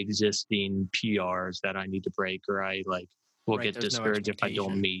pre-existing PRs that I need to break, or I like will get discouraged if I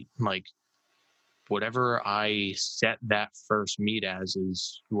don't meet. Like whatever I set that first meet as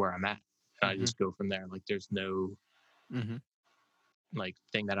is where I'm at. And I just go from there. Like there's no like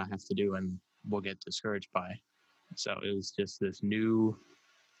thing that I have to do and will get discouraged by. So it was just this new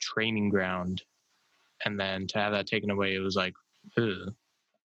training ground. And then to have that taken away, it was like, ugh.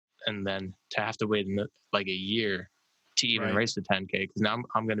 And then to have to wait like a year to even race the 10K, because now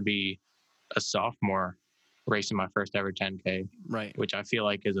I'm going to be a sophomore racing my first ever 10K, which I feel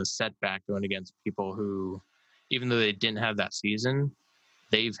like is a setback going against people who, even though they didn't have that season,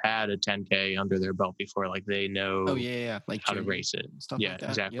 they've had a 10K under their belt before. Like they know like how to race it. Stuff like that.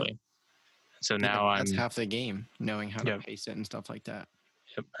 Exactly. Yep. So now that's half the game, knowing how to pace it and stuff like that.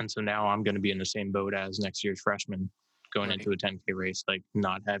 Yep. And so now I'm going to be in the same boat as next year's freshman going into a 10K race, like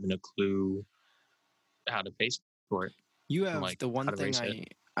not having a clue how to pace for it. You have the one thing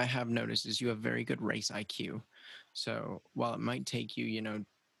I have noticed is you have very good race IQ. So while it might take you,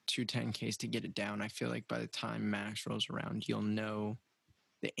 2 10Ks to get it down, I feel like by the time Max rolls around, you'll know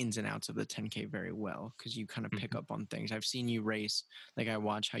the ins and outs of the 10K very well, because you kind of pick up on things. I've seen you race, like I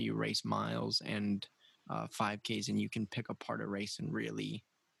watch how you race miles and 5Ks, and you can pick apart a race and really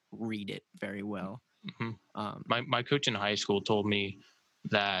read it very well. My coach in high school told me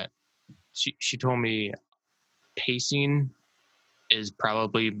that she told me pacing is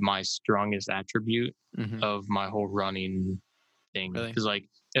probably my strongest attribute of my whole running thing. Really? Because like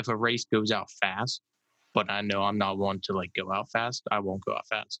if a race goes out fast, but I know I'm not one to like go out fast, I won't go out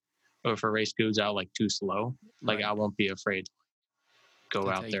fast. Or if a race goes out like too slow, like Right. I won't be afraid to go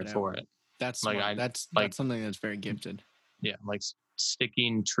To out take there it out. for it. That's Like smart. I That's like something that's very gifted. yeah, like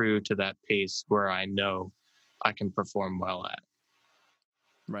sticking true to that pace where I know I can perform well at.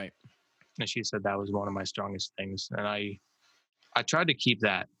 Right. And she said that was one of my strongest things, and I tried to keep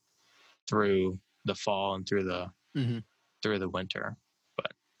that through the fall and through the winter,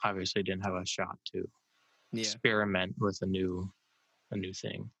 but obviously didn't have a shot to experiment with a new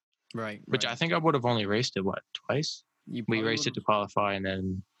thing. Right. Which I think I would have only raced it twice. We raced it to qualify, and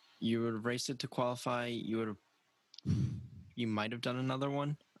then you would have raced it to qualify. You might have done another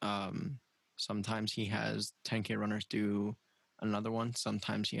one. Sometimes he has 10K runners do another one.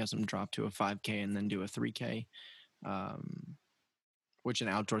 Sometimes he has them drop to a 5K and then do a 3K. Which an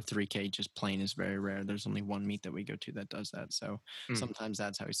outdoor 3K just plain is very rare. There's only one meet that we go to that does that. So sometimes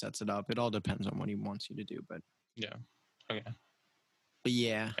that's how he sets it up. It all depends on what he wants you to do. But yeah, okay. But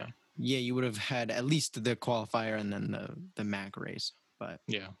yeah, you would have had at least the qualifier and then the MAC race. But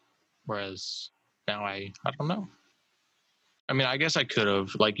yeah, whereas now I don't know. I mean, I guess I could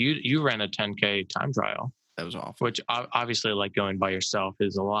have. Like you ran a 10K time trial. That was awful. Which obviously, like going by yourself,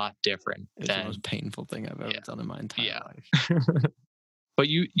 is a lot different. It's the most painful thing I've ever done in my entire life. But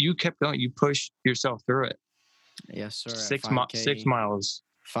you kept going. You pushed yourself through it. Yes, sir. 6 miles.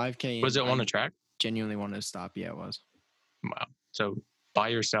 5K. Was it on the track? Genuinely wanted to stop. Yeah, it was. Wow. So by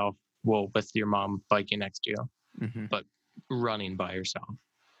yourself, well, with your mom biking next to you, but running by yourself.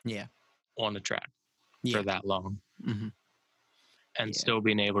 Yeah. On the track for that long. And still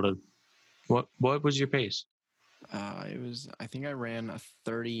being able to. What was your pace? I think I ran a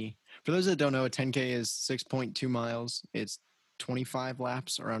 30. For those that don't know, a 10K is 6.2 miles. It's 25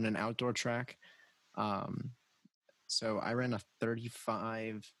 laps around an outdoor track. So I ran a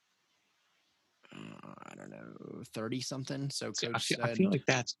 35, I don't know, 30 something. So coach I feel like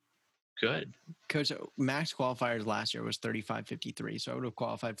that's good. Coach, max qualifiers last year was 35:53. So I would have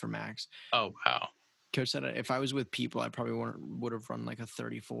qualified for max. Oh, wow. Coach said if I was with people, I probably would have run like a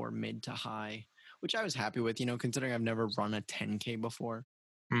 34 mid to high, which I was happy with, considering I've never run a 10K before.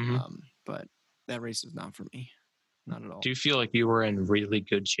 But that race is not for me. Not at all. Do you feel like you were in really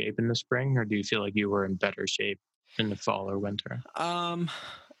good shape in the spring, or do you feel like you were in better shape in the fall or winter?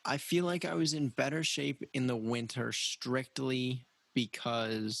 I feel like I was in better shape in the winter strictly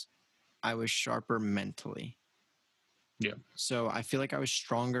because I was sharper mentally. Yeah. So I feel like I was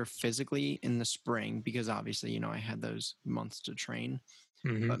stronger physically in the spring because obviously, I had those months to train.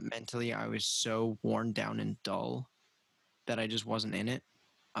 But mentally, I was so worn down and dull that I just wasn't in it.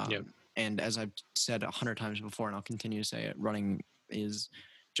 And as I've said 100 times before, and I'll continue to say it, running is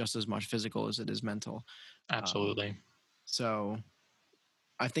just as much physical as it is mental. Absolutely. So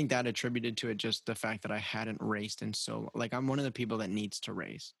I think that attributed to it just the fact that I hadn't raced in so like I'm one of the people that needs to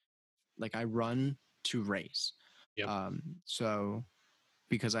race. Like I run to race. Yep. So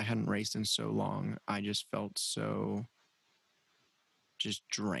because I hadn't raced in so long, I just felt so just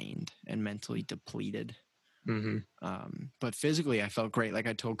drained and mentally depleted. But physically I felt great. Like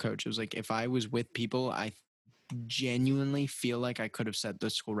I told coach, it was like if I was with people, I genuinely feel like I could have set the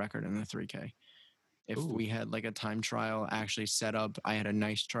school record in the 3K. If we had like a time trial actually set up, I had a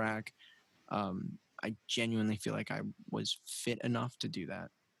nice track. I genuinely feel like I was fit enough to do that.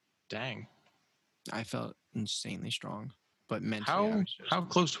 Dang. I felt insanely strong, but mentally how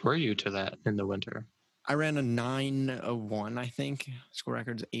close were you to that in the winter? I ran a 9:01, I think. School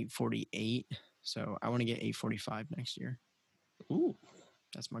record's 8:48. So I want to get 8:45 next year. Ooh.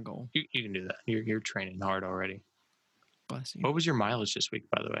 That's my goal. You can do that. You're training hard already. Bless you. What was your mileage this week,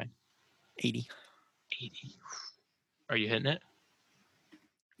 by the way? 80. 80. Are you hitting it?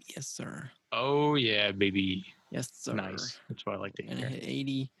 Yes, sir. Oh, yeah, baby. Yes, sir. Nice. That's what I like to hear. And I hit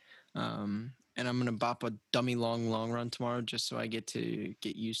 80. And I'm going to bop a dummy long run tomorrow just so I get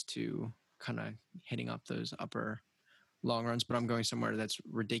used to kind of hitting up those upper long runs. But I'm going somewhere that's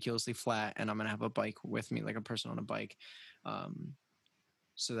ridiculously flat, and I'm going to have a bike with me, like a person on a bike,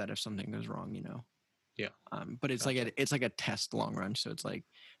 so that if something goes wrong, Yeah. But it's like a test long run. So it's like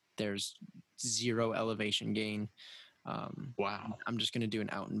there's 0 elevation gain. Wow. I'm just going to do an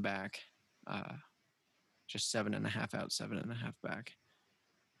out and back, just 7.5 out, 7.5 back.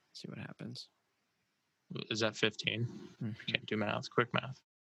 See what happens. Is that 15? Can't do math. Quick math.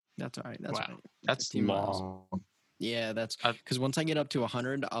 That's all right. That's wow. Right. That's long. Miles. Yeah, that's because once I get up to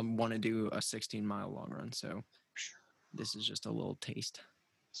 100, I want to do a 16-mile long run. So this is just a little taste.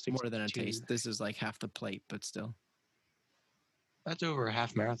 62. More than a taste. This is like half the plate, but still. That's over a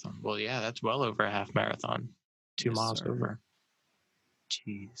half marathon. Well, yeah, that's well over a half marathon. 2 miles over.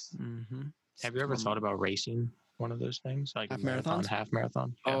 Jeez. Mm-hmm. Have you ever thought about racing one of those things, like half a marathon, marathons? half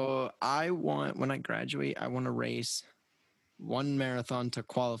marathon? Yeah. Oh, when I graduate, I want to race one marathon to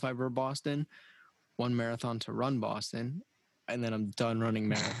qualify for Boston, one marathon to run Boston, and then I'm done running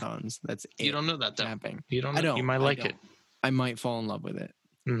marathons. That's it. You don't know that, though. Happening. You don't know. You might like it. I might fall in love with it.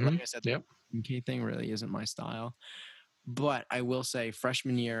 Mm-hmm. Like I said, the MK thing really isn't my style. But I will say,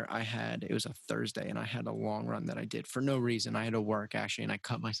 freshman year, it was a Thursday, and I had a long run that I did for no reason. I had to work, actually, and I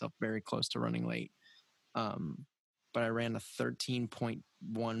cut myself very close to running late. But I ran a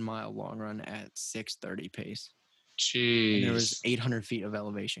 13.1 mile long run at 6:30 pace. Jeez. And there was 800 feet of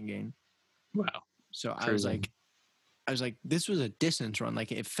elevation gain. Wow. So I was like, this was a distance run.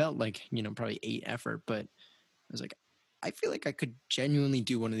 Like, it felt like, probably 8 effort, but I was like, I feel like I could genuinely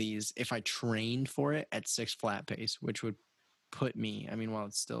do one of these if I trained for it at 6 flat pace, which would put me, while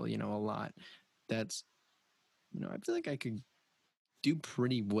it's still, a lot, that's, I feel like I could do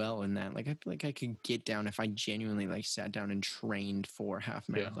pretty well in that. Like, I feel like I could get down if I genuinely sat down and trained for half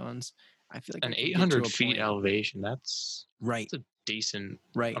marathons. I feel like an 800 feet elevation. That's right. That's a decent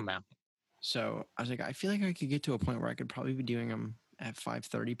amount. So I was like, I feel like I could get to a point where I could probably be doing them at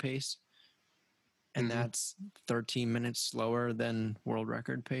 5:30 pace. And that's 13 minutes slower than world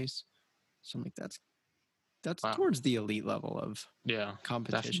record pace. So I'm like, that's towards the elite level of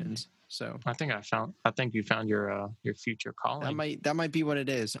competitions. Definitely. So I think you found your future calling. That might be what it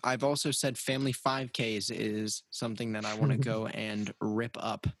is. I've also said family 5Ks is something that I want to go and rip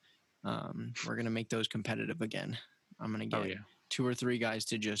up. We're gonna make those competitive again. I'm gonna get 2 or 3 guys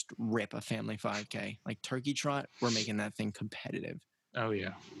to just rip a family 5K. Like turkey trot, we're making that thing competitive. Oh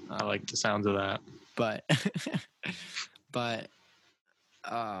yeah, I like the sounds of that. But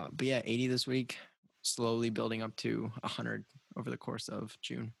yeah, 80 this week, slowly building up to 100 over the course of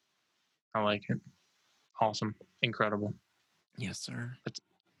June. I like it. Awesome. Incredible. Yes, sir. It's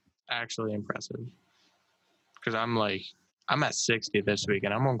actually impressive. Because I'm at 60 this week,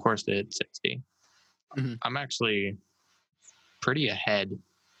 and I'm on course to hit 60. Mm-hmm. I'm actually pretty ahead.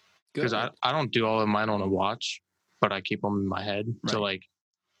 Because I don't do all of mine on a watch, but I keep them in my head. Right. So,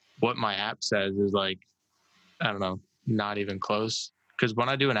 what my app says is, I don't know, not even close. Because when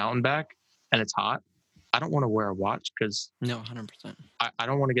I do an out and back, and it's hot, I don't want to wear a watch because... No, 100%. I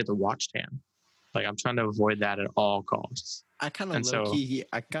don't want to get the watch tan. I'm trying to avoid that at all costs. I kind of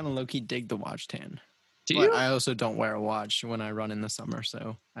low key dig the watch tan. Do you? I also don't wear a watch when I run in the summer,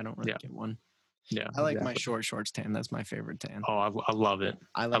 so I don't really get one. Yeah, I like my short shorts tan. That's my favorite tan. Oh, I love it.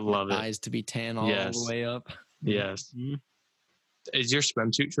 I love my eyes to be tan all the way up. Yes. Mm-hmm. Is your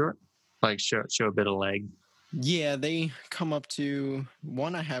swimsuit short? Show a bit of leg. Yeah, they come up to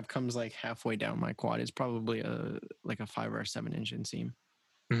one I have comes halfway down my quad. It's probably a 5 or 7 inch inseam.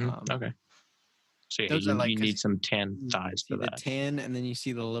 Mm-hmm. Okay. So you need some tan thighs for that. The tan, and then you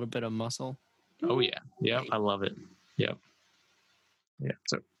see the little bit of muscle. Oh yeah, yeah, I love it. Yep. Yeah.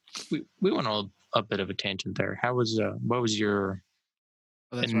 So we went on a bit of a tangent there. What was your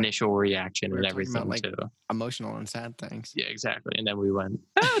initial reaction and everything about, to emotional and sad things? Yeah, exactly. And then we went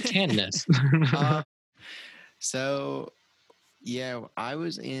tanness. So yeah, I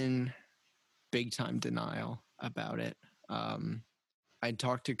was in big time denial about it. I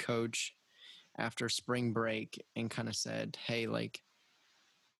talked to coach after spring break and kind of said, hey,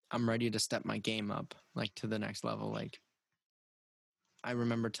 I'm ready to step my game up to the next level. I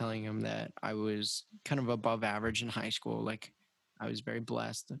remember telling him that I was kind of above average in high school. I was very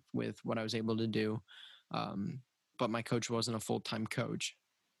blessed with what I was able to do. But my coach wasn't a full-time coach.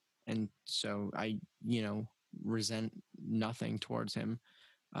 And so I, resent nothing towards him.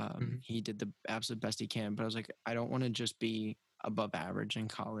 He did the absolute best he can, but I was like, I don't want to just be above average in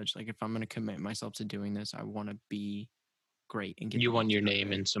college. If I'm going to commit myself to doing this, I want to be great and get. You want your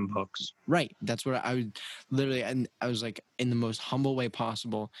name in some books, right? That's what I would literally, and I was like, in the most humble way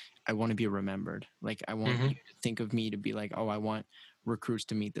possible, I want to be remembered. I want you to think of me to be oh, I want recruits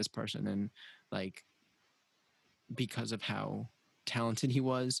to meet this person, and because of how talented he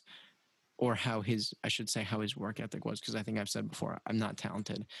was, or how his work ethic was, because I think I've said before, I'm not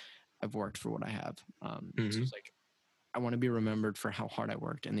talented. I've worked for what I have. So it's I want to be remembered for how hard I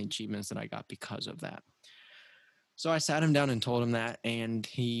worked and the achievements that I got because of that. So I sat him down and told him that, and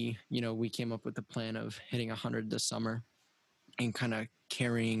he, we came up with the plan of hitting 100 this summer and kind of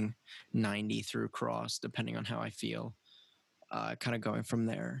carrying 90 through cross, depending on how I feel, kind of going from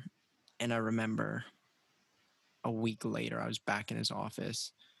there. And I remember a week later, I was back in his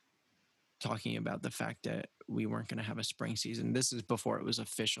office talking about the fact that we weren't going to have a spring season. This is before it was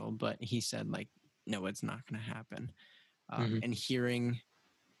official, but he said no, it's not going to happen. And hearing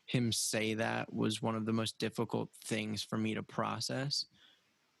him say that was one of the most difficult things for me to process,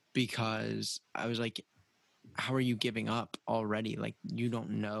 because I was like, how are you giving up already? Like, you don't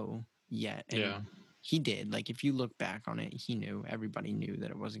know yet. And he did. Like, if you look back on it, he knew. Everybody knew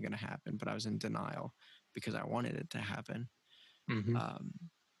that it wasn't going to happen, but I was in denial because I wanted it to happen.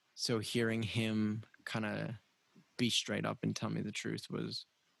 So hearing him kind of be straight up and tell me the truth was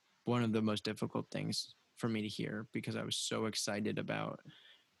one of the most difficult things for me to hear, because I was so excited about,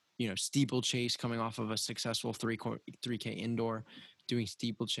 steeplechase, coming off of a successful 3K indoor, doing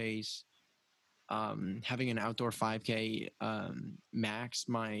steeplechase, having an outdoor 5K max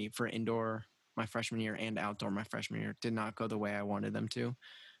for indoor my freshman year and outdoor my freshman year did not go the way I wanted them to.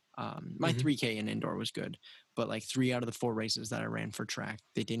 My 3K and indoor was good, but like 3 out of the 4 races that I ran for track,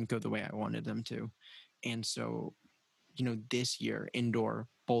 they didn't go the way I wanted them to. And so, this year indoor,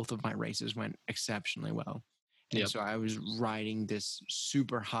 both of my races went exceptionally well. And so I was riding this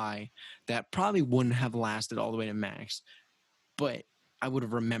super high that probably wouldn't have lasted all the way to max, but I would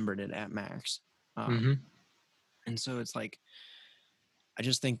have remembered it at max. And so it's like, I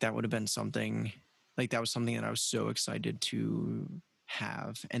just think that would have been something, like that was something that I was so excited to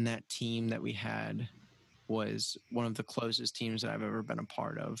have. And that team that we had was one of the closest teams that I've ever been a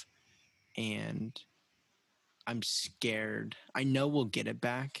part of. And I'm scared. I know we'll get it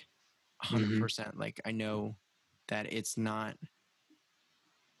back 100%. Like, I know that it's not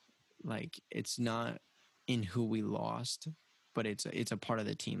in who we lost, but it's a part of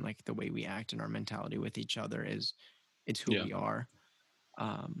the team. Like, the way we act and our mentality with each other it's who we are.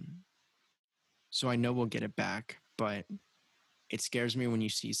 So I know we'll get it back, but it scares me when you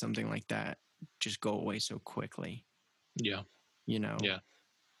see something like that just go away so quickly. Yeah.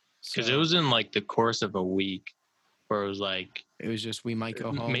 Because it was in like the course of a week where it was like, it was just, we might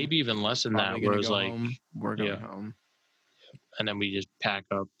go home. Maybe even less than that, where it was like, we're going home. And then we just pack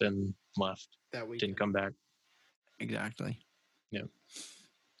up and left. That week didn't come back. Exactly.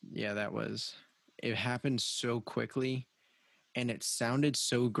 Yeah, it happened so quickly, and it sounded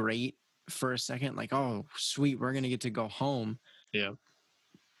so great for a second, like, oh sweet, we're gonna get to go home.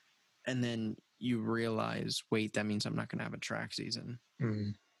 And then you realize, wait, that means I'm not gonna have a track season.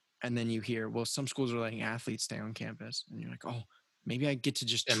 And then you hear, well, some schools are letting athletes stay on campus, and you're like, oh, maybe I get to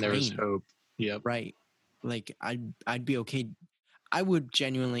just train. There was hope. Right. Like, I'd be okay. I would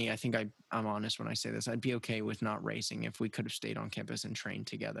genuinely, I think I'm honest when I say this, I'd be okay with not racing if we could have stayed on campus and trained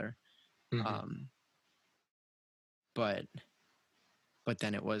together. But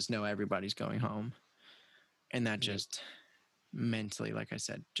then it was, no, everybody's going home. And that just mentally, like I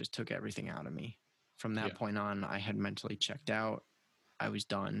said, just took everything out of me. From that point on, I had mentally checked out. I was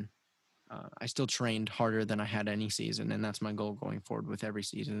done. I still trained harder than I had any season, and that's my goal going forward with every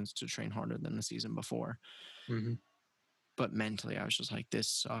season, is to train harder than the season before. But mentally, I was just like, this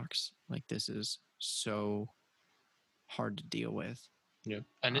sucks. Like, this is so hard to deal with.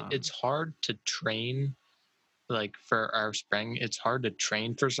 And it's hard to train, like for our spring, it's hard to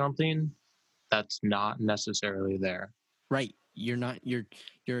train for something that's not necessarily there. Right. You're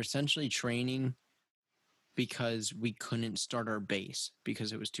essentially training because we couldn't start our base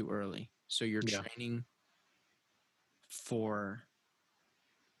because it was too early. So you're training for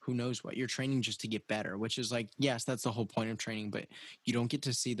who knows what. You're training just to get better, which is like, yes, that's the whole point of training, but you don't get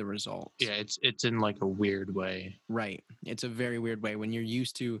to see the results. It's in like a weird way. Right. It's a very weird way when you're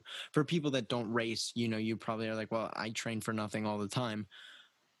used to, for people that don't race, you probably are like, well, I train for nothing all the time.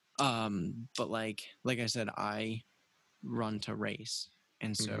 But like I said, I run to race.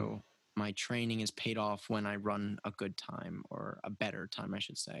 And so my training is paid off when I run a good time, or a better time, I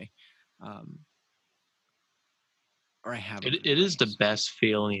should say. Or I have it is the best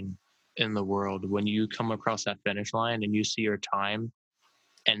feeling in the world when you come across that finish line and you see your time,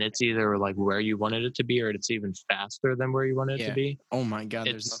 and it's either like where you wanted it to be, or it's even faster than where you wanted it to be. Oh my God,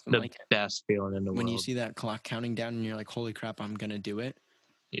 it's there's nothing like it. The best feeling in the world. When you see that clock counting down and you're like, holy crap, I'm gonna do it.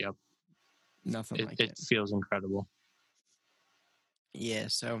 Nothing like it. It feels incredible. Yeah,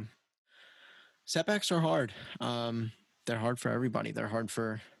 so setbacks are hard. They're hard for everybody. They're hard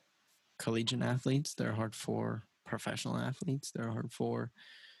for collegiate athletes. They're hard for professional athletes. They're hard for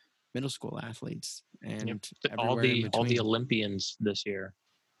middle school athletes, and all the Olympians this year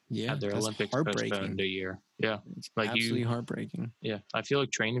had their Olympics postponed a year. It's like absolutely heartbreaking. I feel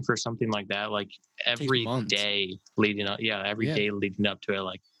like training for something like that, like every day leading up, day leading up to it,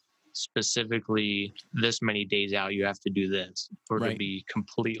 like specifically this many days out, you have to do this or to be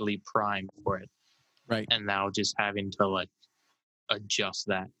completely primed for it. Right. And now just having to like adjust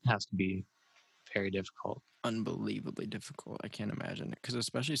that has to be very difficult. Unbelievably difficult. I can't imagine it, because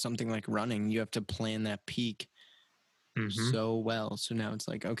especially something like running, you have to plan that peak so well. So now it's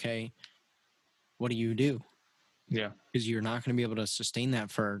like, okay, what do you do? Yeah. Because you're not going to be able to sustain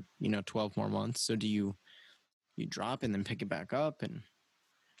that for, 12 more months. So do you drop and then pick it back up? And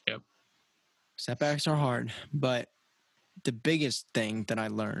yep. Setbacks are hard. But the biggest thing that I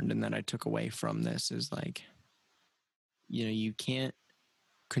learned and that I took away from this is like, you can't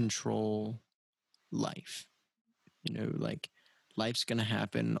control life. Like life's going to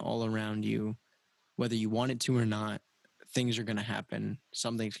happen all around you, whether you want it to or not. Things are going to happen.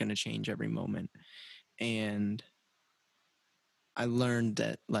 Something's going to change every moment. And I learned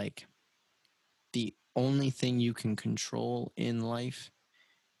that like the only thing you can control in life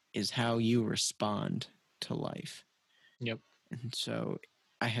is how you respond to life. Yep. And so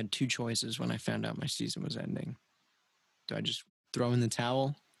I had two choices when I found out my season was ending. Do I just throw in the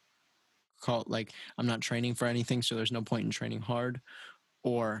towel? Call like I'm not training for anything, so there's no point in training hard,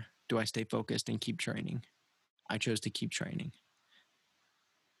 or do I stay focused and keep training? I chose to keep training.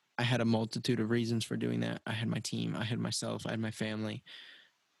 I had a multitude of reasons for doing that. I had my team, I had myself, I had my family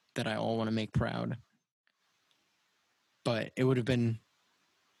that I all want to make proud. But it would have been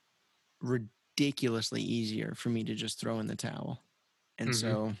ridiculously easier for me to just throw in the towel. And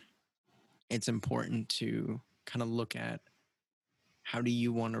so it's important to kind of look at how do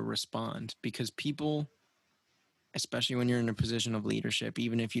you want to respond, because people, especially when you're in a position of leadership,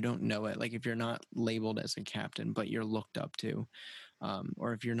 even if you don't know it, like if you're not labeled as a captain but you're looked up to,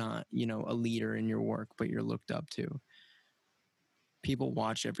 or if you're not a leader in your work but you're looked up to, people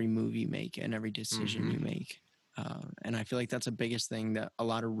watch every move you make and every decision you make. And I feel like that's the biggest thing that a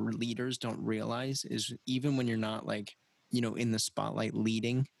lot of leaders don't realize is even when you're not like in the spotlight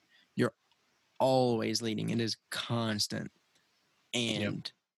leading, you're always leading. It is constant. And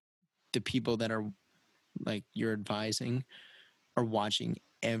the people that are like you're advising are watching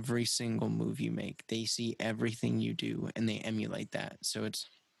every single move you make. They see everything you do and they emulate that. So it's,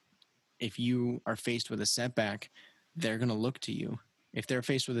 if you are faced with a setback, they're going to look to you. If they're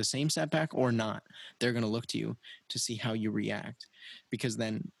faced with the same setback or not, they're going to look to you to see how you react. Because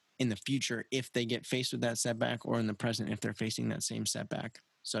then in the future, if they get faced with that setback, or in the present, if they're facing that same setback,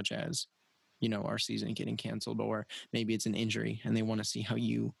 such as, our season getting canceled, or maybe it's an injury and they want to see how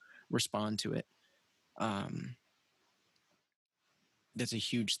you respond to it. That's a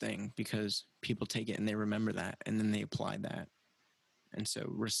huge thing because people take it and they remember that and then they apply that. And so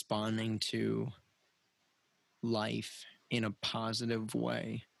responding to life in a positive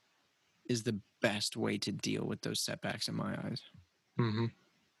way is the best way to deal with those setbacks in my eyes.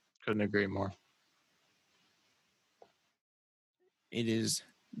 Couldn't agree more. It is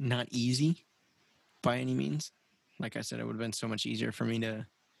not easy by any means. Like I said, it would have been so much easier for me to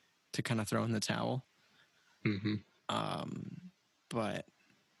kind of throw in the towel. But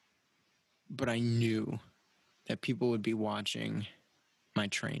I knew that people would be watching my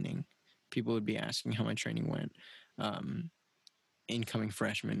training. People would be asking how my training went. Incoming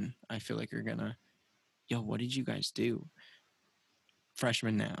freshmen, I feel like, are gonna, what did you guys do?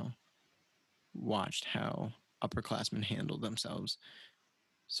 Freshmen now watched how upperclassmen handled themselves.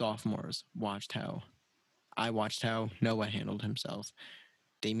 Sophomores watched how Noah handled himself.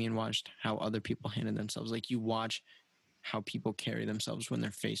 Damien watched how other people handled themselves. Like, you watch how people carry themselves when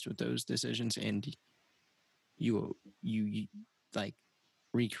they're faced with those decisions, and you like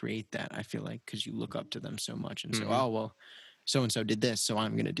recreate that, I feel like, because you look up to them so much. And so, oh, well, so-and-so did this, so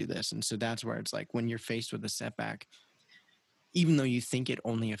I'm going to do this. And so that's where it's like when you're faced with a setback, even though you think it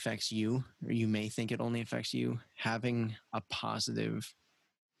only affects you, or you may think it only affects you, having a positive,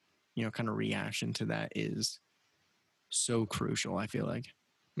 kind of reaction to that is so crucial, I feel like.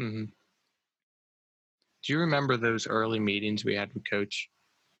 Do you remember those early meetings we had with Coach?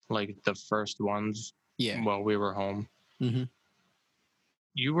 Like the first ones while we were home?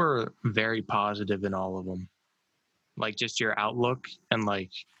 You were very positive in all of them. Like just your outlook and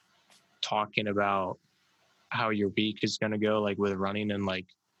like talking about how your week is going to go, like with running, and like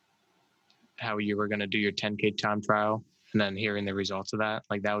how you were going to do your 10K time trial, and then hearing the results of that.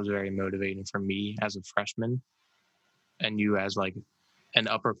 Like that was very motivating for me as a freshman, and you as like an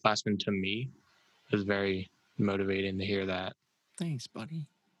upperclassman to me. It was very motivating to hear that. Thanks, buddy.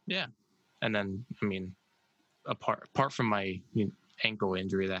 Yeah. And then, I mean, apart from my ankle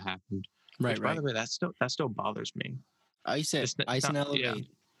injury that happened, right, which by the way, that still bothers me. Ice and elevate.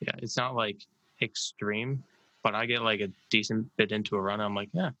 Yeah, it's not like extreme, but I get like a decent bit into a run, I'm like,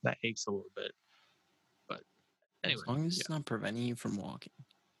 yeah, that aches a little bit. But anyway, as long as it's not preventing you from walking.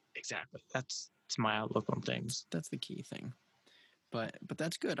 Exactly. That's my outlook on things. That's the key thing. But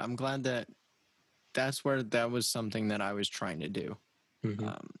that's good. I'm glad that's where that was something that I was trying to do.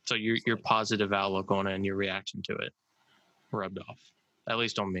 So your positive outlook on it and your reaction to it rubbed off, at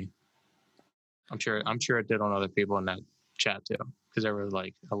least on me. I'm sure it did on other people in that chat too, because there were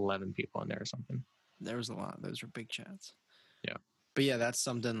like 11 people in there or something. There was a lot. Those were big chats. Yeah. But yeah, that's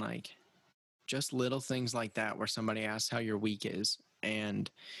something like just little things like that where somebody asks how your week is, and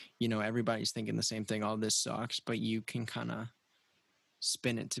everybody's thinking the same thing. All this sucks, but you can kind of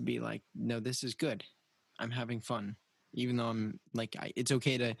spin it to be like, no, this is good. I'm having fun. Even though I'm like, it's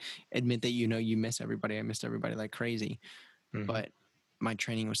okay to admit that you miss everybody. I missed everybody like crazy, but my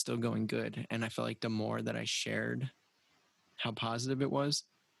training was still going good. And I felt like the more that I shared how positive it was,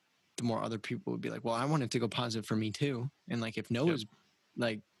 the more other people would be like, well, I want it to go positive for me too. And like, if Noah's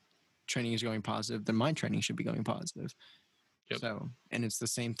like training is going positive, then my training should be going positive. Yep. So, and it's the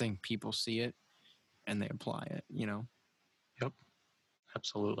same thing. People see it and they apply it, Yep.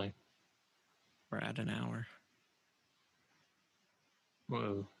 Absolutely. We're at an hour.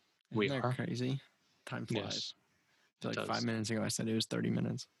 Whoa. Isn't that crazy? Time flies. Yes, I feel like 5 minutes ago I said it was 30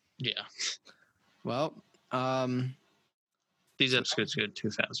 minutes. Yeah. Well, these episodes go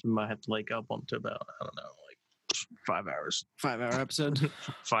too fast. We might have to up them to about, I don't know, 5 hours. 5-hour episode?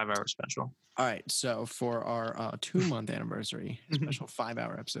 5-hour special. All right. So for our 2-month anniversary, special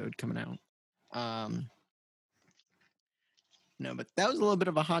 5-hour episode coming out. No, but that was a little bit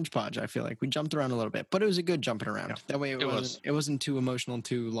of a hodgepodge. I feel like we jumped around a little bit, but it was a good jumping around. Yeah. That way it wasn't too emotional,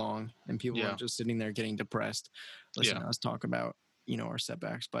 too long, and people weren't just sitting there getting depressed listening to us talk about our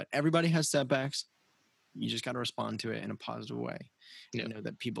setbacks. But everybody has setbacks. You just got to respond to it in a positive way. Yeah.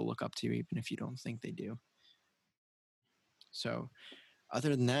 That people look up to you, even if you don't think they do. So,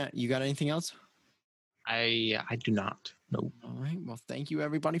 other than that, you got anything else? I do not. Nope. All right. Well, thank you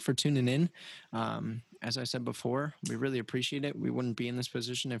everybody for tuning in. As I said before, we really appreciate it. We wouldn't be in this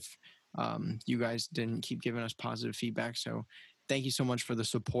position if you guys didn't keep giving us positive feedback. So thank you so much for the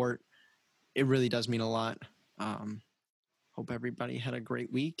support. It really does mean a lot. Hope everybody had a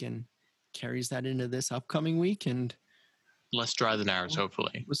great week and carries that into this upcoming week. And less dry than ours,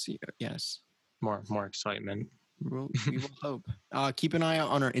 hopefully. We'll see. Yes. More excitement. We will hope. Keep an eye out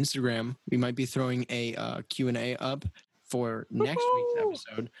on our Instagram. We might be throwing a Q&A up for next week's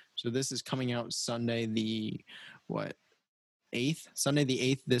episode. So this is coming out Sunday the 8th? Sunday the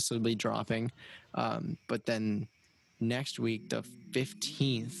 8th, this will be dropping. But then next week, the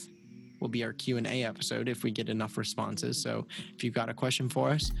 15th, will be our Q&A episode if we get enough responses. So if you've got a question for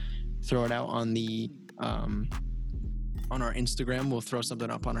us, throw it out on the on our Instagram. We'll throw something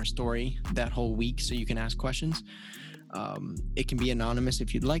up on our story that whole week so you can ask questions. It can be anonymous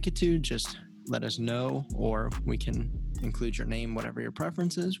if you'd like it to. Just let us know, or we can include your name, whatever your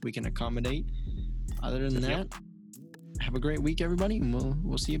preference is. We can accommodate. Other than that, have a great week, everybody, and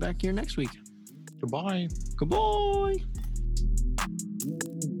we'll see you back here next week. Goodbye. Goodbye.